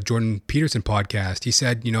on the Jordan Peterson podcast. He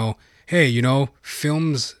said, hey,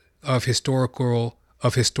 films of historical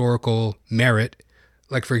merit,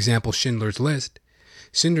 like, for example, Schindler's List.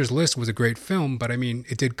 Schindler's List was a great film, but I mean,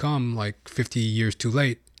 it did come like 50 years too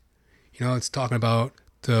late. It's talking about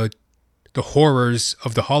the horrors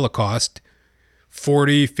of the Holocaust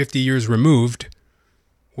 40, 50 years removed.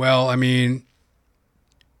 Well, I mean,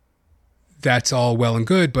 that's all well and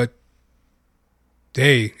good, but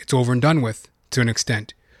hey, it's over and done with to an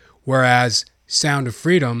extent. Whereas Sound of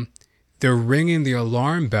Freedom, they're ringing the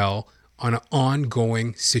alarm bell on an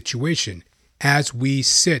ongoing situation. As we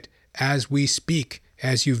sit, as we speak,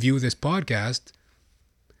 as you view this podcast,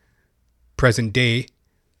 present day,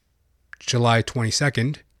 July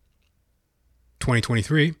 22nd,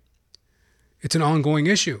 2023, it's an ongoing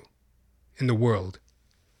issue in the world.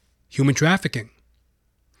 Human trafficking.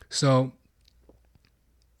 So,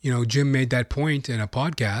 Jim made that point in a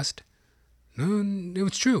podcast. No, it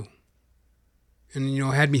was true. And, it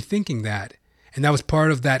had me thinking that. And that was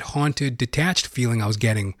part of that haunted, detached feeling I was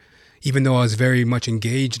getting, even though I was very much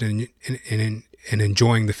engaged in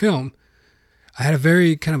enjoying the film. I had a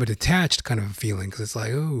very kind of a detached kind of feeling, because it's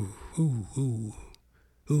like, ooh,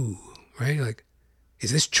 right? Like,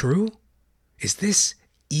 is this true? Is this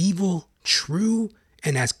evil true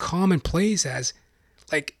and as commonplace as,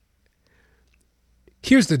 like,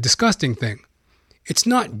 here's the disgusting thing. It's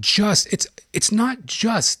not just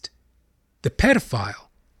the pedophile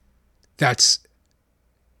that's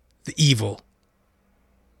the evil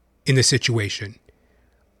in the situation.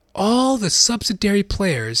 All the subsidiary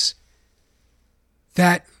players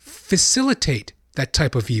that facilitate that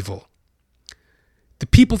type of evil. The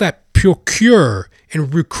people that procure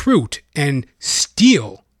and recruit and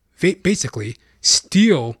steal, basically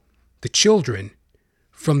steal the children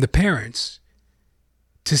from the parents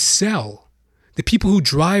to sell. The people who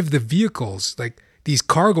drive the vehicles, like these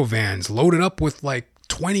cargo vans loaded up with like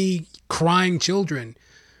 20 crying children,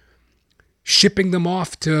 shipping them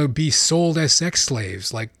off to be sold as sex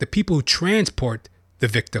slaves, like the people who transport the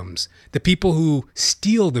victims, the people who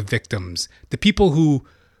steal the victims, the people who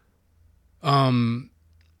I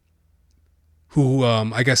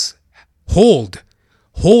guess hold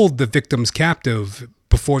the victims captive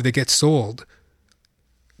before they get sold.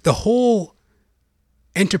 The whole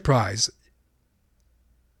enterprise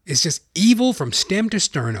is just evil from stem to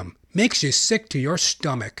sternum. Makes you sick to your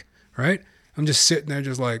stomach, right? I'm just sitting there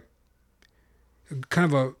just like,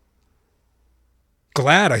 kind of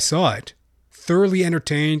glad I saw it. Thoroughly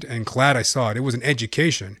entertained and glad I saw it. It was an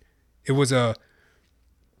education. It was a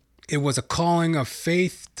calling of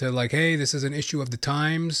faith to like, hey, this is an issue of the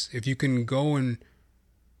times. If you can go and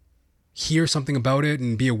hear something about it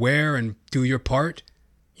and be aware and do your part,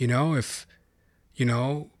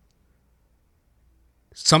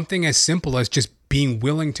 something as simple as just being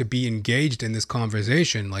willing to be engaged in this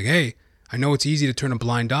conversation. Like, hey, I know it's easy to turn a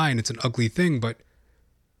blind eye and it's an ugly thing, but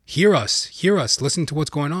hear us, listen to what's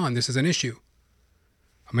going on. This is an issue.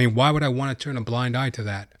 I mean, why would I want to turn a blind eye to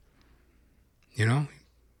that?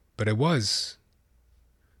 But it was.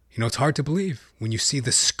 It's hard to believe when you see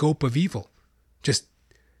the scope of evil. Just,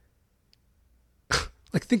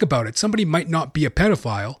 like, think about it. Somebody might not be a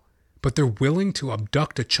pedophile, but they're willing to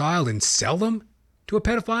abduct a child and sell them to a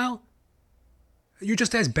pedophile? You're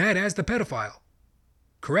just as bad as the pedophile.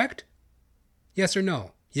 Correct? Yes or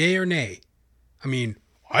no? Yay or nay? I mean,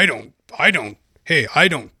 I don't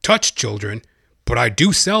touch children, but I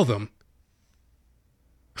do sell them.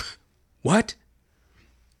 What?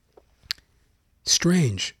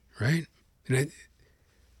 Strange, right? And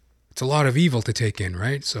it's a lot of evil to take in,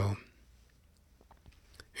 right? So,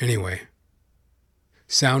 anyway,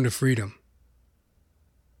 sound of freedom.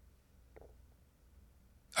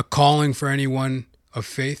 A calling for anyone of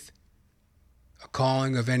faith, a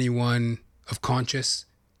calling of anyone of conscience,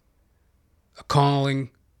 a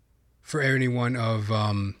calling for anyone of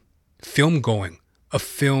film going, a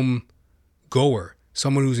film goer,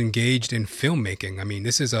 someone who's engaged in filmmaking. I mean,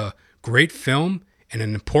 this is a great film and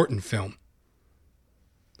an important film.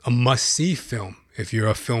 A must-see film if you're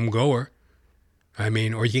a film goer. I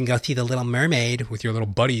mean, or you can go see The Little Mermaid with your little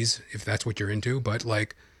buddies if that's what you're into. But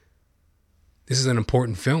like, this is an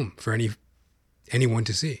important film for anyone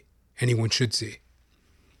to see. Anyone should see.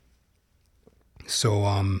 So,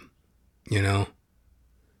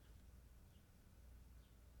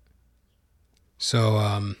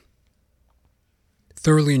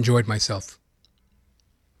 thoroughly enjoyed myself.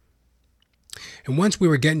 And once we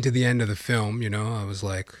were getting to the end of the film, I was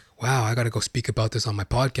like, wow, I got to go speak about this on my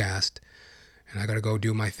podcast. And I got to go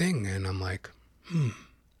do my thing. And I'm like, I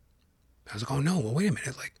was like, oh no, well, wait a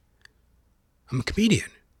minute. Like, I'm a comedian.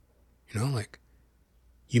 Like,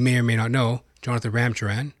 you may or may not know, Jonathan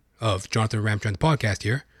Ramcharan of Jonathan Ramcharan, the podcast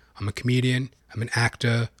here. I'm a comedian, I'm an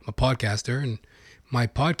actor, I'm a podcaster, and my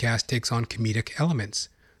podcast takes on comedic elements.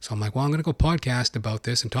 So I'm like, well, I'm going to go podcast about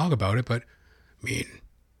this and talk about it, but I mean,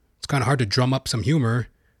 it's kind of hard to drum up some humor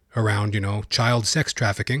around, child sex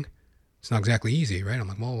trafficking. It's not exactly easy, right? I'm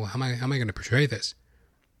like, well, how am I going to portray this?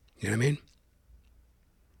 You know what I mean?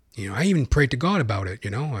 I even prayed to God about it,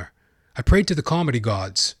 or I prayed to the comedy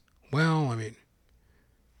gods. Well, I mean,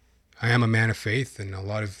 I am a man of faith, and a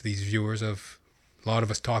lot of these viewers a lot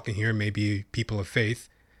of us talking here may be people of faith.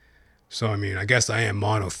 So, I mean, I guess I am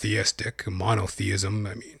monotheism.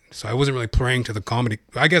 I mean, so I wasn't really praying to the comedy.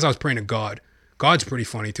 I guess I was praying to God. God's pretty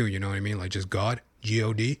funny too, you know what I mean? Like just God,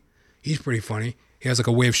 G-O-D. He's pretty funny. He has like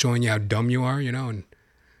a way of showing you how dumb you are, and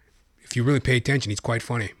if you really pay attention, he's quite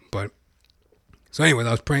funny. But, so anyway,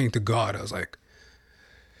 I was praying to God. I was like,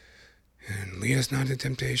 and lead us not into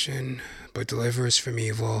temptation, but deliver us from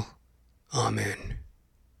evil. Amen.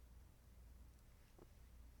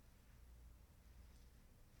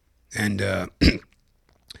 And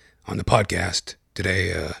on the podcast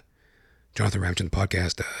today, Jonathan Ramcharan, the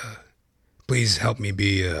podcast, please help me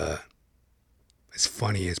be as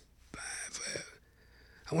funny as...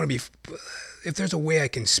 I want to be... If there's a way I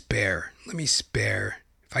can spare, let me spare.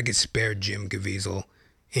 If I could spare Jim Caviezel,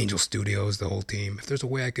 Angel Studios, the whole team. If there's a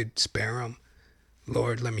way I could spare them,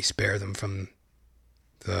 Lord, let me spare them from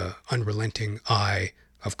the unrelenting eye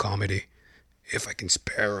of comedy. If I can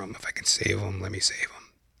spare them, if I can save them, let me save them.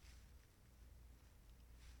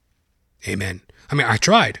 Amen. I mean, I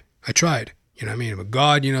tried. You know what I mean? But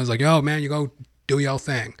God, was like, oh man, you go do your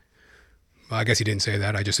thing. Well, I guess he didn't say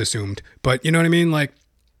that. I just assumed. But you know what I mean? Like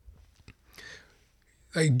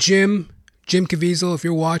Jim Caviezel, if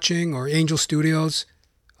you're watching, or Angel Studios,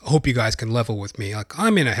 I hope you guys can level with me. Like,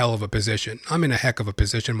 I'm in a hell of a position. I'm in a heck of a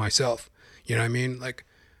position myself. You know what I mean? Like,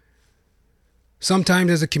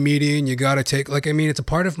 sometimes as a comedian, you got to take, it's a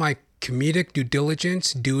part of my comedic due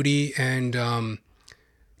diligence, duty, and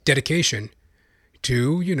dedication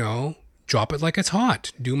to, drop it like it's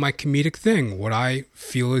hot. Do my comedic thing. What I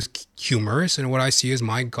feel is humorous and what I see as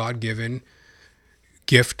my God-given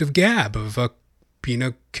gift of gab, of being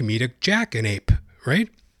a comedic jackanape, right?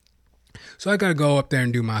 So I got to go up there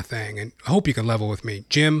and do my thing. And I hope you can level with me.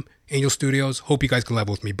 Jim, Angel Studios, hope you guys can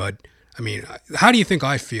level with me, bud. I mean, how do you think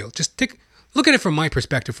I feel? Just look at it from my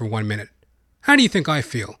perspective for 1 minute. How do you think I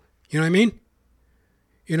feel? You know what I mean?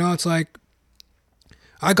 You know, it's like,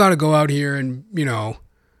 I got to go out here and, you know,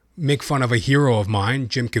 make fun of a hero of mine,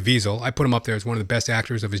 Jim Caviezel. I put him up there as one of the best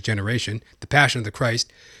actors of his generation, The Passion of the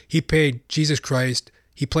Christ. He played Jesus Christ.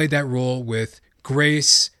 He played that role with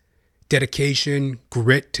grace, dedication,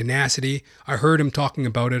 grit, tenacity. I heard him talking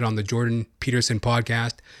about it on the Jordan Peterson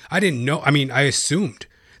podcast. I didn't know. I mean, I assumed.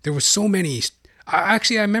 There were so many. I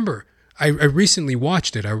remember. I recently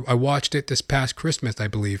watched it. I watched it this past Christmas, I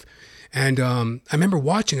believe. And I remember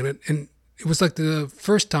watching it, and it was like the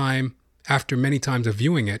first time after many times of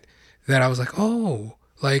viewing it that I was like, oh,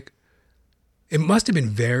 like, it must have been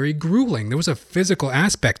very grueling. There was a physical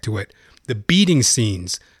aspect to it. The beating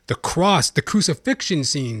scenes, the cross, the crucifixion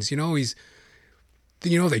scenes, you know,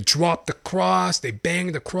 they drop the cross, they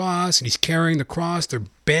bang the cross, and he's carrying the cross, they're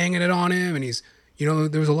banging it on him, and he's, you know,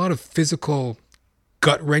 there was a lot of physical,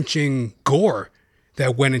 gut-wrenching gore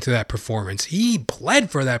that went into that performance. He bled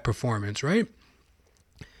for that performance, right?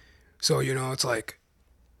 So, you know, it's like,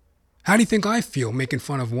 how do you think I feel making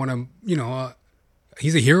fun of one of, you know,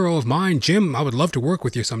 he's a hero of mine. Jim, I would love to work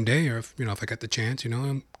with you someday, or if I get the chance, you know,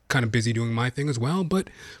 I'm kind of busy doing my thing as well, but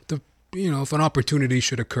if an opportunity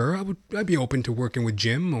should occur, I'd be open to working with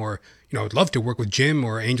Jim, or, you know, I'd love to work with Jim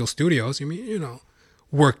or Angel Studios. I mean, you know,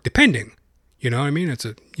 work depending, you know what I mean? It's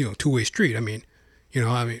a, you know, two-way street. I mean,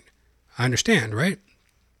 I understand, right?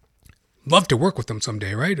 Love to work with them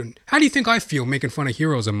someday, right? And how do you think I feel making fun of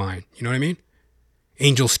heroes of mine? You know what I mean?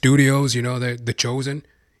 Angel Studios, you know, The Chosen,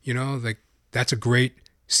 you know, like, that's a great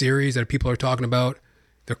series that people are talking about.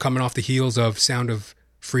 They're coming off the heels of Sound of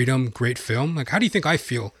Freedom, great film. Like, how do you think I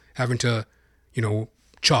feel having to, you know,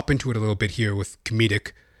 chop into it a little bit here with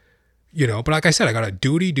comedic, you know? But like I said, I got a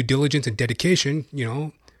duty, due diligence, and dedication, you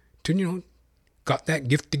know, to, you know, got that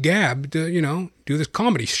gift to gab to, you know, do this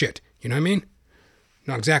comedy shit. You know what I mean?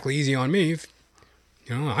 Not exactly easy on me.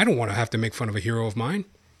 You know, I don't want to have to make fun of a hero of mine,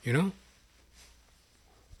 you know?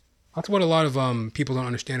 That's what a lot of people don't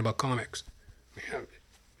understand about comics. I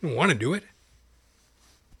don't want to do it.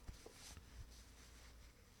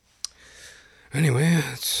 Anyway,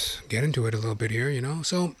 let's get into it a little bit here, you know.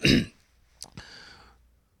 So,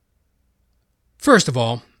 first of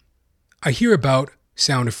all, I hear about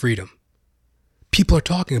Sound of Freedom. People are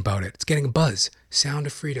talking about it. It's getting a buzz. Sound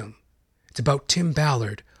of Freedom. It's about Tim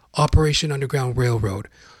Ballard, Operation Underground Railroad,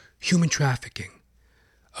 human trafficking,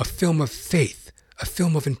 a film of faith, a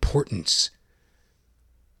film of importance.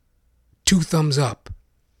 2 thumbs up.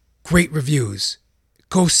 Great reviews.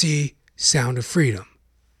 Go see Sound of Freedom.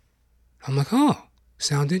 I'm like, oh,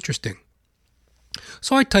 sounds interesting.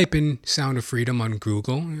 So I type in Sound of Freedom on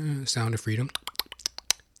Google, Sound of Freedom.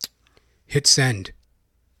 Hit send.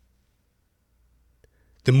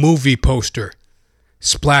 The movie poster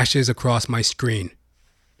splashes across my screen.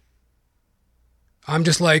 I'm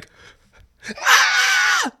just like,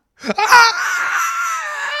 ah! Ah!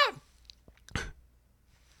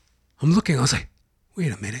 I'm looking, I was like,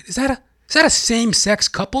 wait a minute, is that a same-sex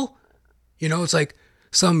couple? You know, it's like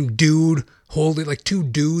some dude holding, like 2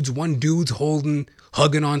 dudes, one dude's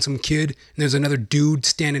hugging on some kid, and there's another dude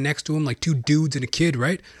standing next to him, like 2 dudes and a kid,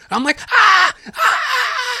 right? I'm like, ah!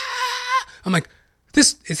 Ah! I'm like,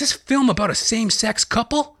 is this film about a same-sex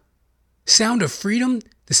couple? Sound of Freedom?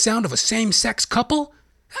 The sound of a same-sex couple?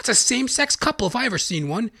 That's a same-sex couple if I ever seen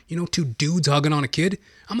one. You know, 2 dudes hugging on a kid.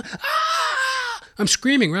 I'm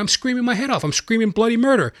screaming my head off. I'm screaming bloody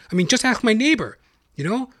murder. I mean, just ask my neighbor. You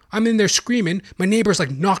know, I'm in there screaming. My neighbor's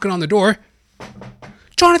like knocking on the door.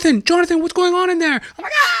 Jonathan, what's going on in there? I'm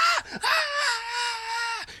like,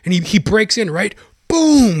 and he breaks in, right?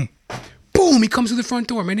 Boom. Boom, he comes to the front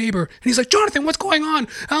door, my neighbor, and he's like, Jonathan, what's going on?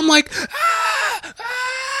 And I'm like,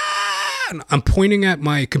 and I'm pointing at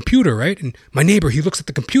my computer, right? And my neighbor, he looks at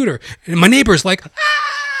the computer, and my neighbor's like,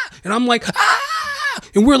 and I'm like,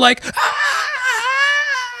 and we're like,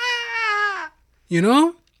 you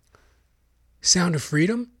know? Sound of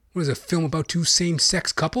Freedom? What is a film about 2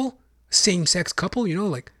 same-sex couple, you know,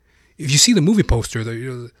 like, if you see the movie poster,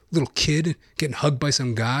 the little kid getting hugged by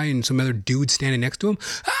some guy and some other dude standing next to him,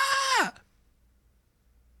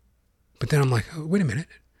 But then I'm like, oh, wait a minute.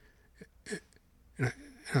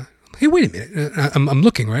 Hey, wait a minute. I'm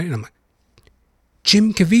looking, right? And I'm like,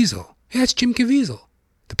 Jim Caviezel. Yeah, it's Jim Caviezel.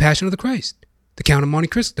 The Passion of the Christ. The Count of Monte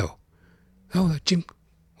Cristo. Oh, Jim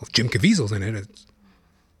Caviezel's in it.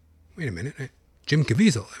 Wait a minute. Jim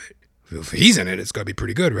Caviezel. If he's in it, it's got to be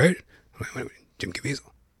pretty good, right? Wait a minute. Jim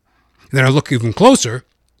Caviezel. And then I look even closer,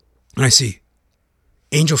 and I see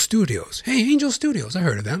Angel Studios. Hey, Angel Studios. I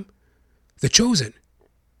heard of them. The Chosen.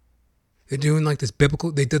 They're doing like this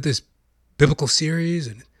biblical, they did this biblical series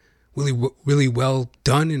and really well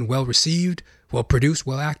done and well received, well produced,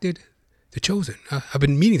 well acted. The Chosen. I've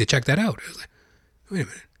been meaning to check that out. I was like, wait a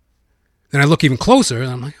minute. Then I look even closer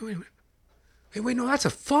and I'm like, wait a minute. Wait, no, that's a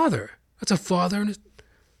father. That's a father and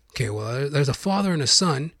okay, well, there's a father and a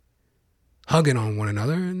son hugging on one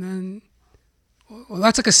another, and then well,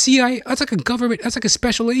 that's like a CIA, that's like a government, that's like a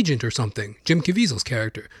special agent or something. Jim Caviezel's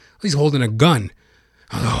character. He's holding a gun.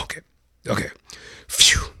 Oh, okay.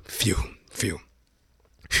 Phew.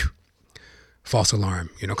 False alarm,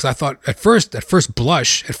 because I thought at first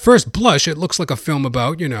blush, it looks like a film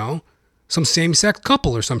about, some same-sex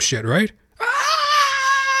couple or some shit, right?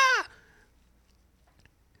 Ah!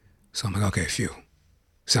 So I'm like, okay, phew.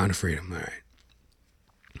 Sound of Freedom, all right.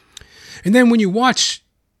 And then when you watch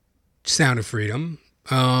Sound of Freedom,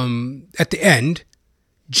 at the end,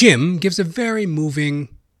 Jim gives a very moving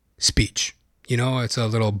speech. It's a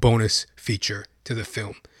little bonus feature to the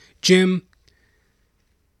film. Jim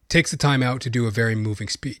takes the time out to do a very moving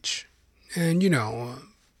speech. And,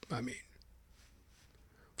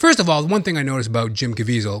 first of all, one thing I noticed about Jim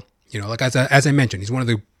Caviezel, like as I mentioned, he's one of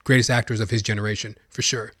the greatest actors of his generation, for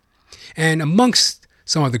sure. And amongst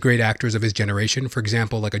some of the great actors of his generation, for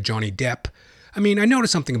example, like a Johnny Depp, I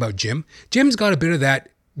noticed something about Jim. Jim's got a bit of that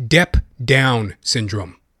Depp Down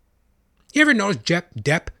syndrome. You ever notice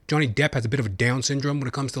Johnny Depp has a bit of a Down syndrome when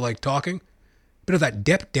it comes to like talking? A bit of that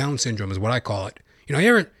Depp Down syndrome is what I call it.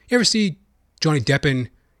 You ever see Johnny Depp in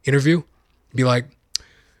interview? Be like,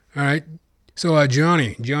 all right, so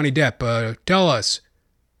Johnny Depp, tell us,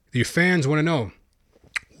 your fans want to know,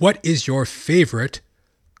 what is your favorite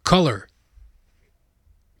color?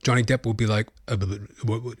 Johnny Depp will be like,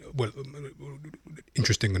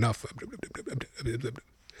 interesting enough.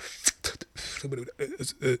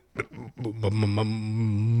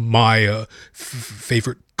 My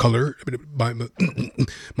favorite color,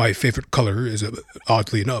 my favorite color is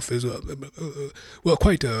oddly enough is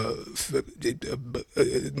quite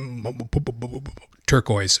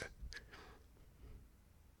turquoise.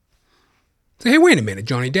 So, hey, wait a minute,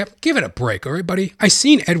 Johnny Depp, give it a break, all right, buddy? I've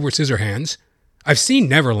seen Edward Scissorhands, I've seen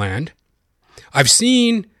Neverland, I've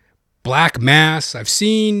seen Black Mass, I've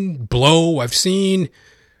seen Blow, I've seen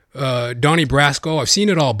Donnie Brasco. I've seen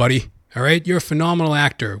it all, buddy. All right? You're a phenomenal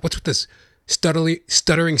actor. What's with this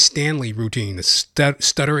stuttering Stanley routine? The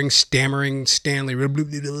stuttering, stammering Stanley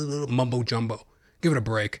mumbo jumbo. Give it a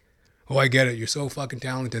break. Oh, I get it. You're so fucking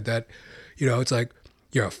talented that, it's like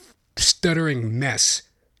you're a stuttering mess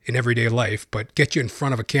in everyday life, but get you in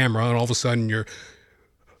front of a camera and all of a sudden you're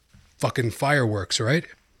fucking fireworks, right?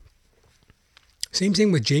 Same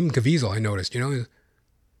thing with James Caviezel, I noticed, It's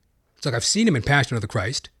like I've seen him in Passion of the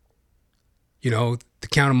Christ. The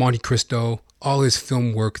Count of Monte Cristo, all his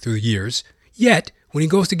film work through the years. Yet, when he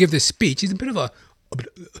goes to give this speech, he's a bit of a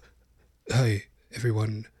hi,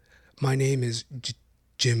 everyone. My name is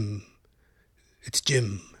Jim. It's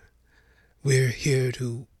Jim. We're here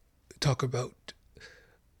to talk about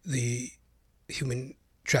the human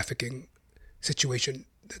trafficking situation.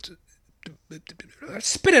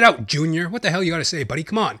 Spit it out, Junior. What the hell you got to say, buddy?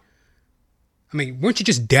 Come on. Weren't you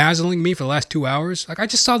just dazzling me for the last 2 hours? Like, I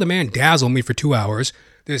just saw the man dazzle me for 2 hours.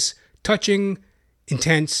 This touching,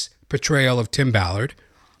 intense portrayal of Tim Ballard.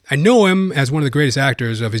 I know him as one of the greatest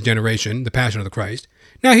actors of his generation, The Passion of the Christ.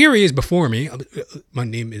 Now, here he is before me. My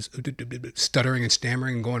name is stuttering and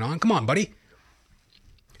stammering and going on. Come on, buddy.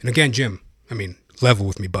 And again, Jim, level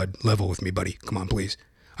with me, bud. Level with me, buddy. Come on, please.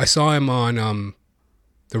 I saw him on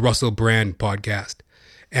the Russell Brand podcast.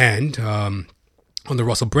 And on the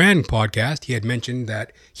Russell Brand podcast, he had mentioned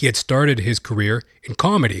that he had started his career in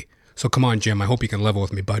comedy. So come on, Jim, I hope you can level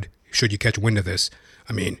with me, bud, should you catch wind of this.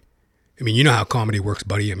 You know how comedy works,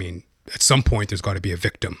 buddy. At some point, there's got to be a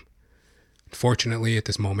victim. Fortunately, at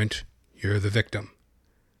this moment, you're the victim.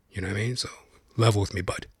 You know what I mean? So level with me,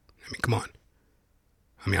 bud. Come on.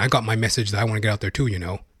 I got my message that I want to get out there too,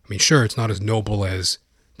 Sure, it's not as noble as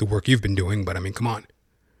the work you've been doing, but come on.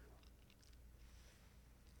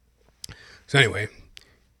 So anyway,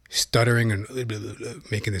 stuttering and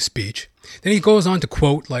making this speech. Then he goes on to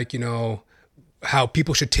quote, how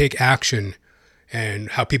people should take action and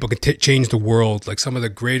how people can change the world, like some of the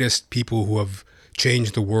greatest people who have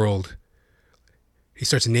changed the world. He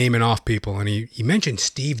starts naming off people, and he mentioned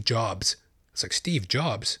Steve Jobs. It's like, Steve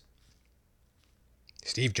Jobs?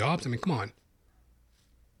 Steve Jobs? Come on.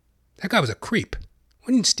 That guy was a creep.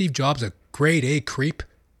 Wasn't Steve Jobs a grade A creep?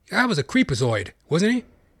 That was a creepazoid, wasn't he?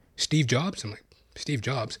 Steve Jobs? Steve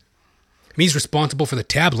Jobs. He's responsible for the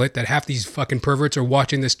tablet that half these fucking perverts are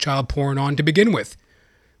watching this child porn on to begin with.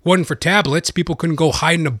 Wasn't for tablets, people couldn't go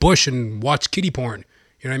hide in a bush and watch kiddie porn.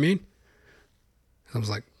 You know what I mean? I was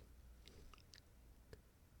like,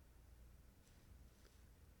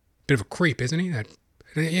 bit of a creep, isn't he?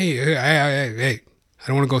 Hey. I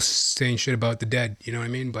don't want to go saying shit about the dead, you know what I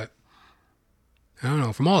mean? But I don't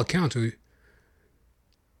know. From all accounts,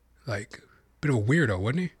 like a bit of a weirdo,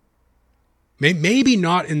 wasn't he? Maybe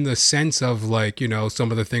not in the sense of like, you know, some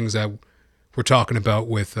of the things that we're talking about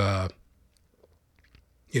with,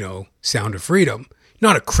 you know, Sound of Freedom.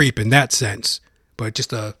 Not a creep in that sense, but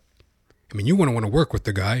just I mean, you wouldn't want to work with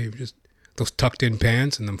the guy. Just those tucked in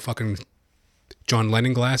pants and them fucking John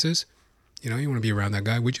Lennon glasses. You know, you want to be around that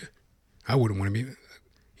guy, would you? I wouldn't want to be,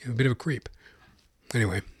 you know, a bit of a creep.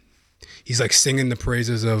 Anyway, he's like singing the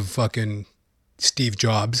praises of fucking Steve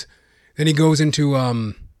Jobs. Then he goes into,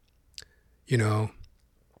 you know,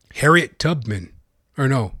 Harriet Tubman. Or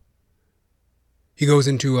no. He goes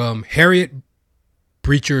into Harriet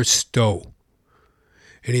Beecher Stowe.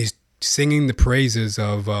 And he's singing the praises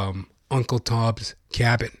of Uncle Tom's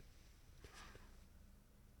Cabin.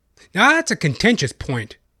 Now, that's a contentious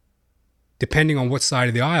point, depending on what side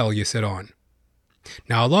of the aisle you sit on.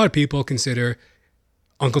 Now, a lot of people consider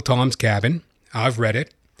Uncle Tom's Cabin, I've read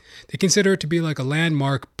it, they consider it to be like a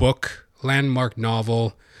landmark book, landmark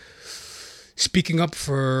novel, speaking up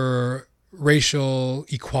for racial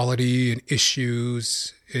equality and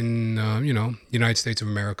issues in, you know, the United States of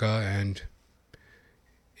America and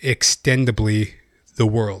extendably the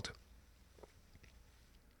world.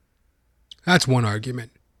 That's one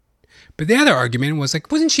argument. But the other argument was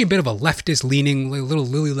like, wasn't she a bit of a leftist leaning, like, little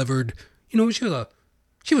lily-livered, you know, she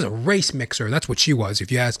was a race mixer. That's what she was,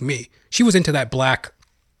 if you ask me. She was into that black,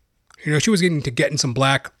 you know, she was getting some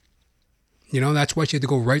black, you know, that's why she had to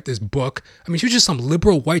go write this book. I mean, she was just some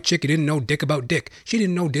liberal white chick who didn't know dick about dick. She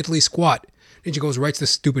didn't know diddly squat. Then she goes, writes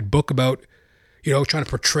this stupid book about, you know, trying to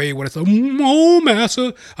portray what it's like. Oh,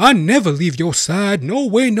 massa, I never leave your side. No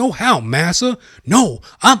way, no how, massa. No,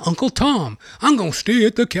 I'm Uncle Tom. I'm going to stay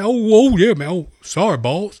at the cow. Oh, yeah, man. Sorry,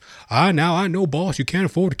 boss. I know, boss, you can't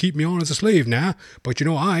afford to keep me on as a slave now. But, you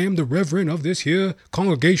know, I am the reverend of this here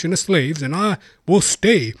congregation of slaves, and I will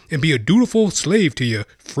stay and be a dutiful slave to you,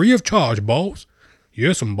 free of charge, boss.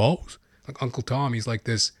 Yes, boss. Like Uncle Tom, he's like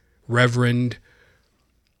this reverend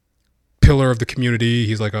pillar of the community.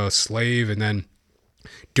 He's like a slave, and then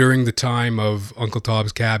during the time of Uncle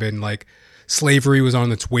Tom's Cabin, like, slavery was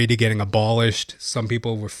on its way to getting abolished. Some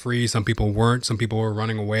people were free, some people weren't, some people were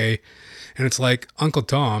running away. And it's like Uncle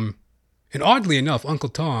Tom, and oddly enough, Uncle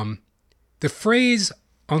Tom, the phrase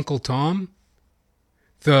Uncle Tom,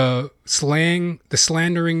 the slang, the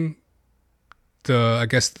slandering,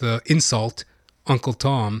 the insult, Uncle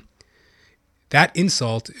Tom, that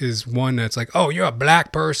insult is one that's like, oh, you're a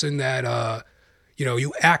black person that, you know,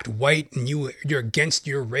 you act white and you're against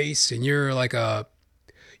your race and you're like a,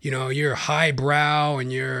 you know, you're highbrow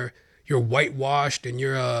and you're whitewashed and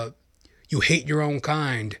you hate your own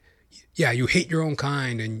kind. Yeah, you hate your own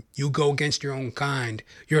kind and you go against your own kind.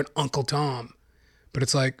 You're an Uncle Tom. But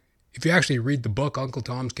it's like, if you actually read the book, Uncle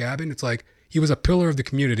Tom's Cabin, it's like he was a pillar of the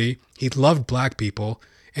community. He loved black people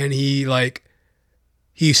and he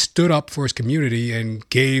stood up for his community and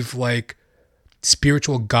gave like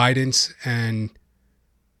spiritual guidance and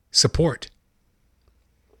support.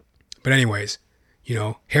 But anyways, you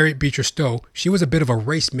know, Harriet Beecher Stowe, she was a bit of a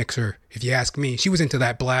race mixer, if you ask me. She was into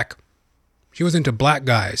black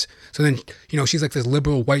guys. So then, you know, she's like this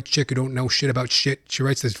liberal white chick who don't know shit about shit. She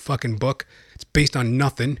writes this fucking book. It's based on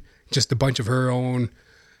nothing. Just a bunch of her own,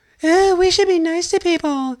 we should be nice to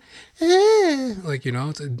people. Like, you know,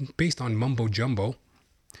 it's based on mumbo jumbo.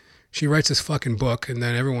 She writes this fucking book, and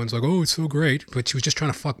then everyone's like, oh, it's so great. But she was just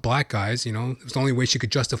trying to fuck black guys, you know. It was the only way she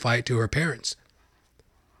could justify it to her parents.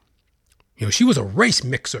 You know, she was a race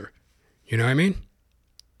mixer. You know what I mean?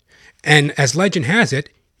 And as legend has it,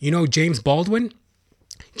 you know James Baldwin?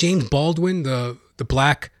 James Baldwin, the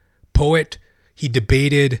black poet, he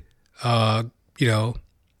debated, you know,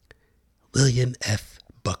 William F.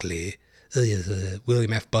 Buckley.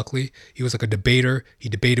 William F. Buckley. He was like a debater. He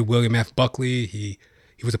debated William F. Buckley. He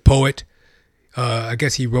was a poet. I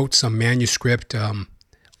guess he wrote some manuscript.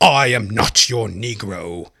 I am not your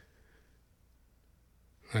Negro.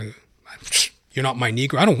 You're not my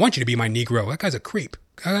Negro. I don't want you to be my Negro. That guy's a creep.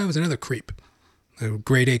 That guy was another creep. A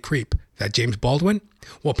grade A creep. That James Baldwin?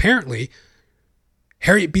 Well, apparently,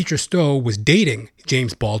 Harriet Beecher Stowe was dating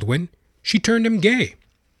James Baldwin. She turned him gay.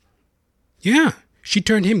 Yeah, she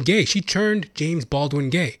turned him gay. She turned James Baldwin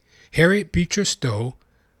gay. Harriet Beecher Stowe,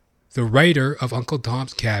 the writer of Uncle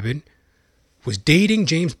Tom's Cabin, was dating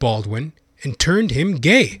James Baldwin and turned him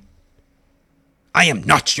gay. I am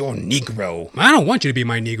not your Negro. I don't want you to be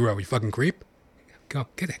my Negro, you fucking creep. Go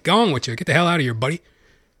on with you. Get the hell out of here, buddy.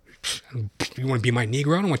 You want to be my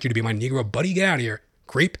Negro? I don't want you to be my Negro, buddy. Get out of here,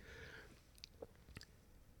 creep.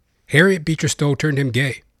 Harriet Beecher Stowe turned him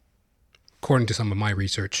gay, according to some of my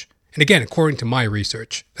research. And again, according to my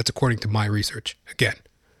research. That's according to my research. Again.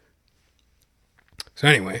 So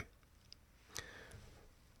anyway,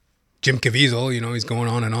 Jim Caviezel, he's going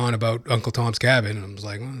on and on about Uncle Tom's Cabin. And I was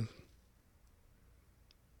like, well,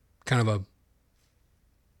 kind of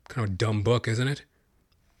a dumb book, isn't it?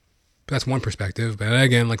 But that's one perspective. But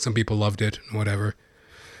again, like some people loved it and whatever.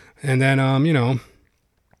 And then, and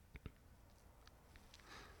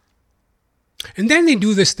then they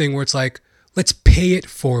do this thing where it's like, let's pay it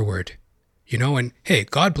forward, and hey,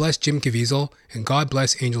 God bless Jim Caviezel and God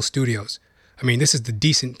bless Angel Studios. I mean, this is the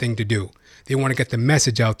decent thing to do. They want to get the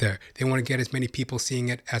message out there. They want to get as many people seeing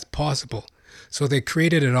it as possible. So they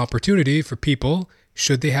created an opportunity for people,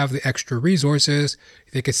 should they have the extra resources,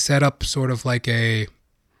 they could set up sort of like a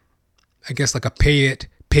pay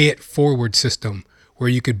it forward system where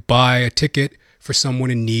you could buy a ticket for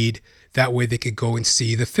someone in need. That way they could go and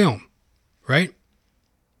see the film, right?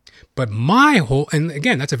 But and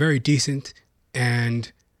again, that's a very decent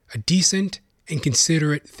and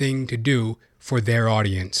considerate thing to do for their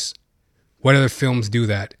audience. What other films do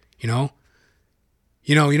that? You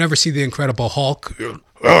never see The Incredible Hulk.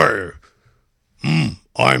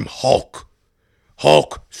 I'm Hulk.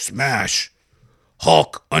 Hulk smash.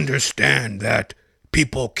 Hulk understand that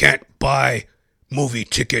people can't buy movie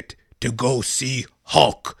ticket to go see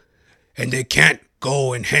Hulk. And they can't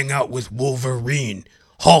go and hang out with Wolverine.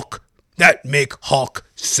 Hulk, that make Hulk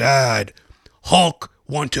sad. Hulk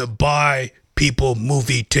want to buy people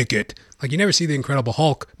movie ticket. Like, you never see the Incredible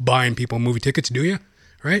Hulk buying people movie tickets, do you?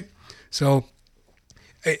 Right? So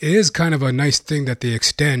it is kind of a nice thing that they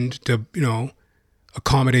extend to,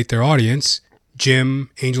 accommodate their audience.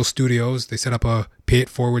 Jim, Angel Studios, they set up a pay it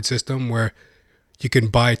forward system where you can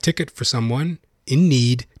buy a ticket for someone in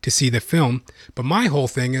need to see the film. But my whole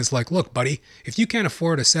thing is like, look, buddy, if you can't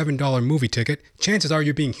afford a $7 movie ticket, chances are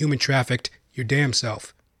you're being human trafficked your damn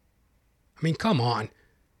self. I mean, come on.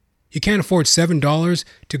 You can't afford $7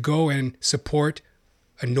 to go and support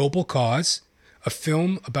a noble cause, a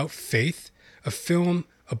film about faith, a film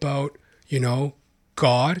about,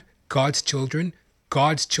 God, God's children.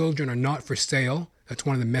 God's children are not for sale. That's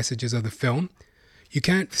one of the messages of the film. You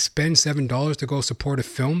can't spend $7 to go support a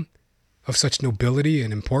film of such nobility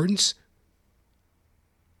and importance.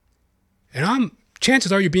 And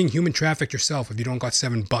chances are you're being human trafficked yourself if you don't got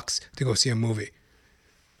 $7 to go see a movie.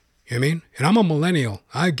 You know what I mean? And I'm a millennial.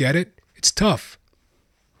 I get it. It's tough.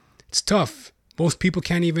 It's tough. Most people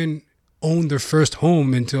can't even own their first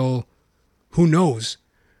home until, who knows?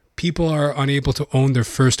 People are unable to own their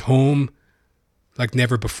first home like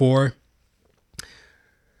never before.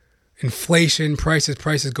 Inflation, prices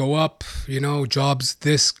go up, jobs,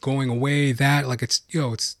 this going away, that, like it's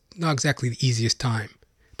not exactly the easiest time.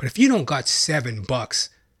 But if you don't got $7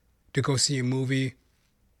 to go see a movie,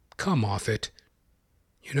 come off it.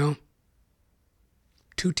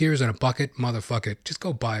 2 tears in a bucket, motherfuck it. Just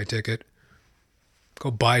go buy a ticket.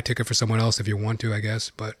 Go buy a ticket for someone else if you want to, I guess.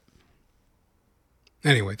 But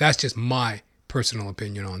anyway, that's just my personal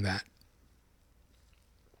opinion on that.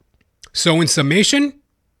 So in summation,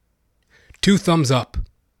 2 thumbs up.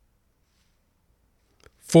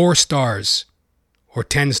 4 stars or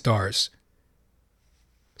 10 stars.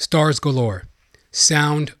 Stars galore.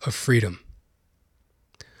 Sound of Freedom.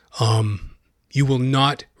 You will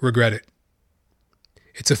not regret it.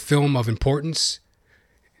 It's a film of importance,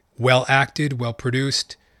 well acted, well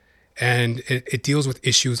produced, and it deals with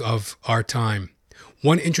issues of our time.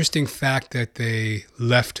 One interesting fact that they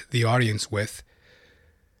left the audience with,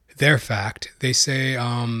 their fact, they say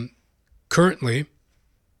currently,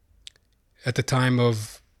 at the time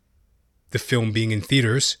of the film being in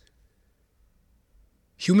theaters,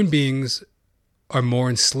 human beings are more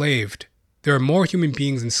enslaved. There are more human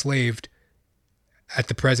beings enslaved at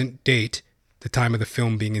the present date, the time of the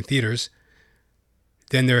film being in theaters,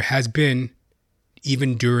 than there has been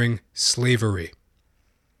even during slavery.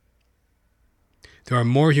 There are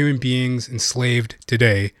more human beings enslaved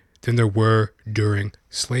today than there were during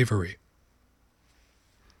slavery.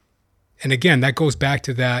 And again, that goes back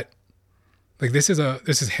to that, like this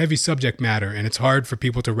is heavy subject matter, and it's hard for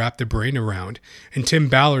people to wrap their brain around. And Tim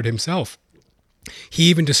Ballard himself, he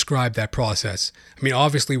even described that process. I mean,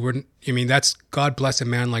 obviously, that's God bless a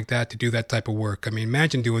man like that to do that type of work. I mean,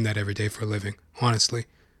 imagine doing that every day for a living, honestly.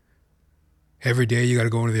 Every day you got to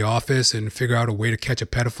go into the office and figure out a way to catch a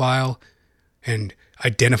pedophile and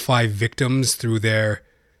identify victims through their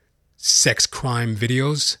sex crime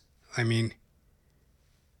videos. I mean,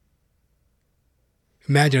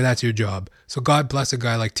 imagine that's your job. So God bless a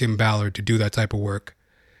guy like Tim Ballard to do that type of work.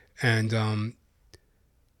 And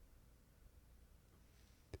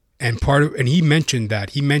And he mentioned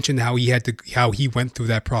that. He mentioned how he went through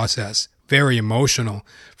that process. Very emotional.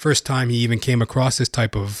 First time he even came across this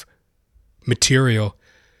type of material,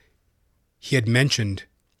 he had mentioned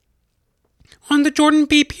on the Jordan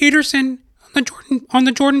B. Peterson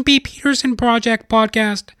Project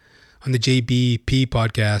podcast, on the JBP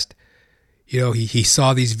podcast. He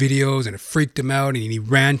saw these videos and it freaked him out, and he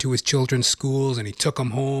ran to his children's schools and he took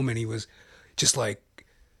them home, and he was just like,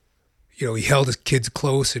 he held his kids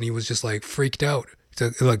close and he was just like freaked out.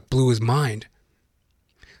 It like blew his mind.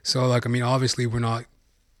 So like, obviously we don't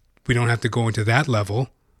have to go into that level.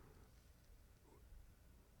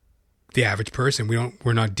 The average person,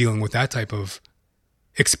 we're not dealing with that type of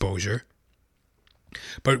exposure.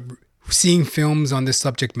 But seeing films on this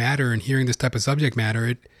subject matter and hearing this type of subject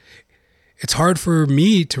matter, it's hard for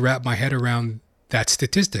me to wrap my head around that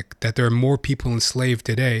statistic, that there are more people enslaved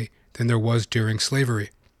today than there was during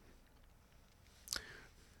slavery.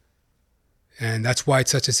 And that's why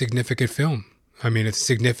it's such a significant film. It's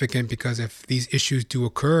significant because if these issues do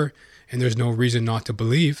occur, and there's no reason not to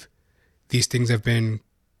believe, these things have been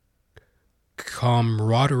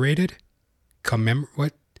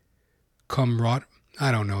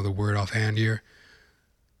I don't know the word offhand here.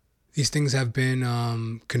 These things have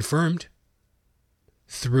been confirmed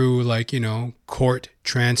through court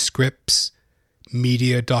transcripts,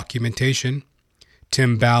 media documentation,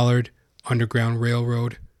 Tim Ballard, Underground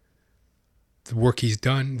Railroad, the work he's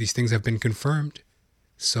done. These things have been confirmed.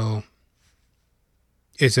 So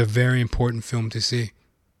it's a very important film to see.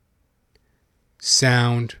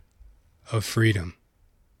 Sound of Freedom.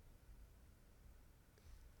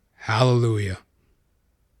 Hallelujah.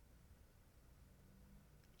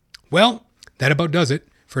 Well, that about does it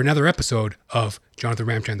for another episode of Jonathan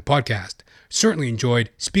Ramcharan, the podcast. Certainly enjoyed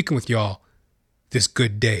speaking with y'all this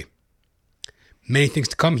good day. Many things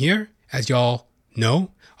to come here. As y'all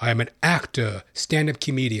know, I am an actor, stand-up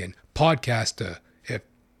comedian, podcaster,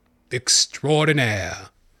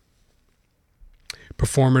 extraordinaire.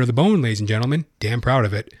 Performer to the bone, ladies and gentlemen. Damn proud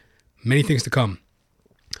of it. Many things to come.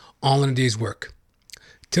 All in a day's work.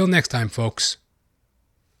 Till next time, folks.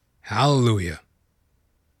 Hallelujah.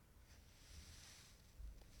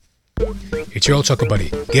 It's your old chuckle buddy.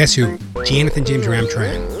 Guess who? Jonathan James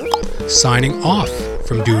Ramcharan. Signing off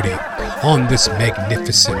from duty on this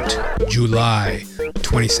magnificent July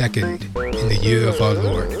 22nd in the year of our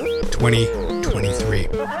Lord, 2023.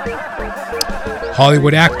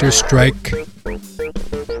 Hollywood actors strike.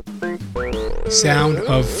 Sound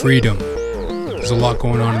of Freedom. There's a lot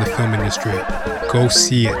going on in the film industry. Go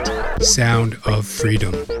see it. Sound of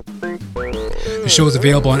Freedom. The show is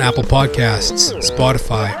available on Apple Podcasts,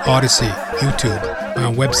 Spotify, Odyssey, YouTube, my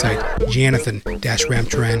own website,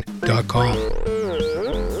 jonathan-ramcharan.com.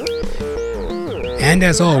 And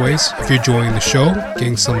as always, if you're enjoying the show,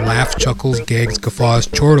 getting some laughs, chuckles, gags, guffaws,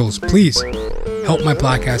 chortles, please help my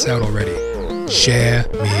black ass out already. Share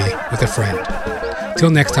me with a friend. Till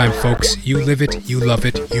next time, folks, you live it, you love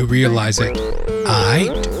it, you realize it.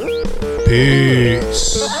 Aight.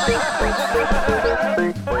 Peace.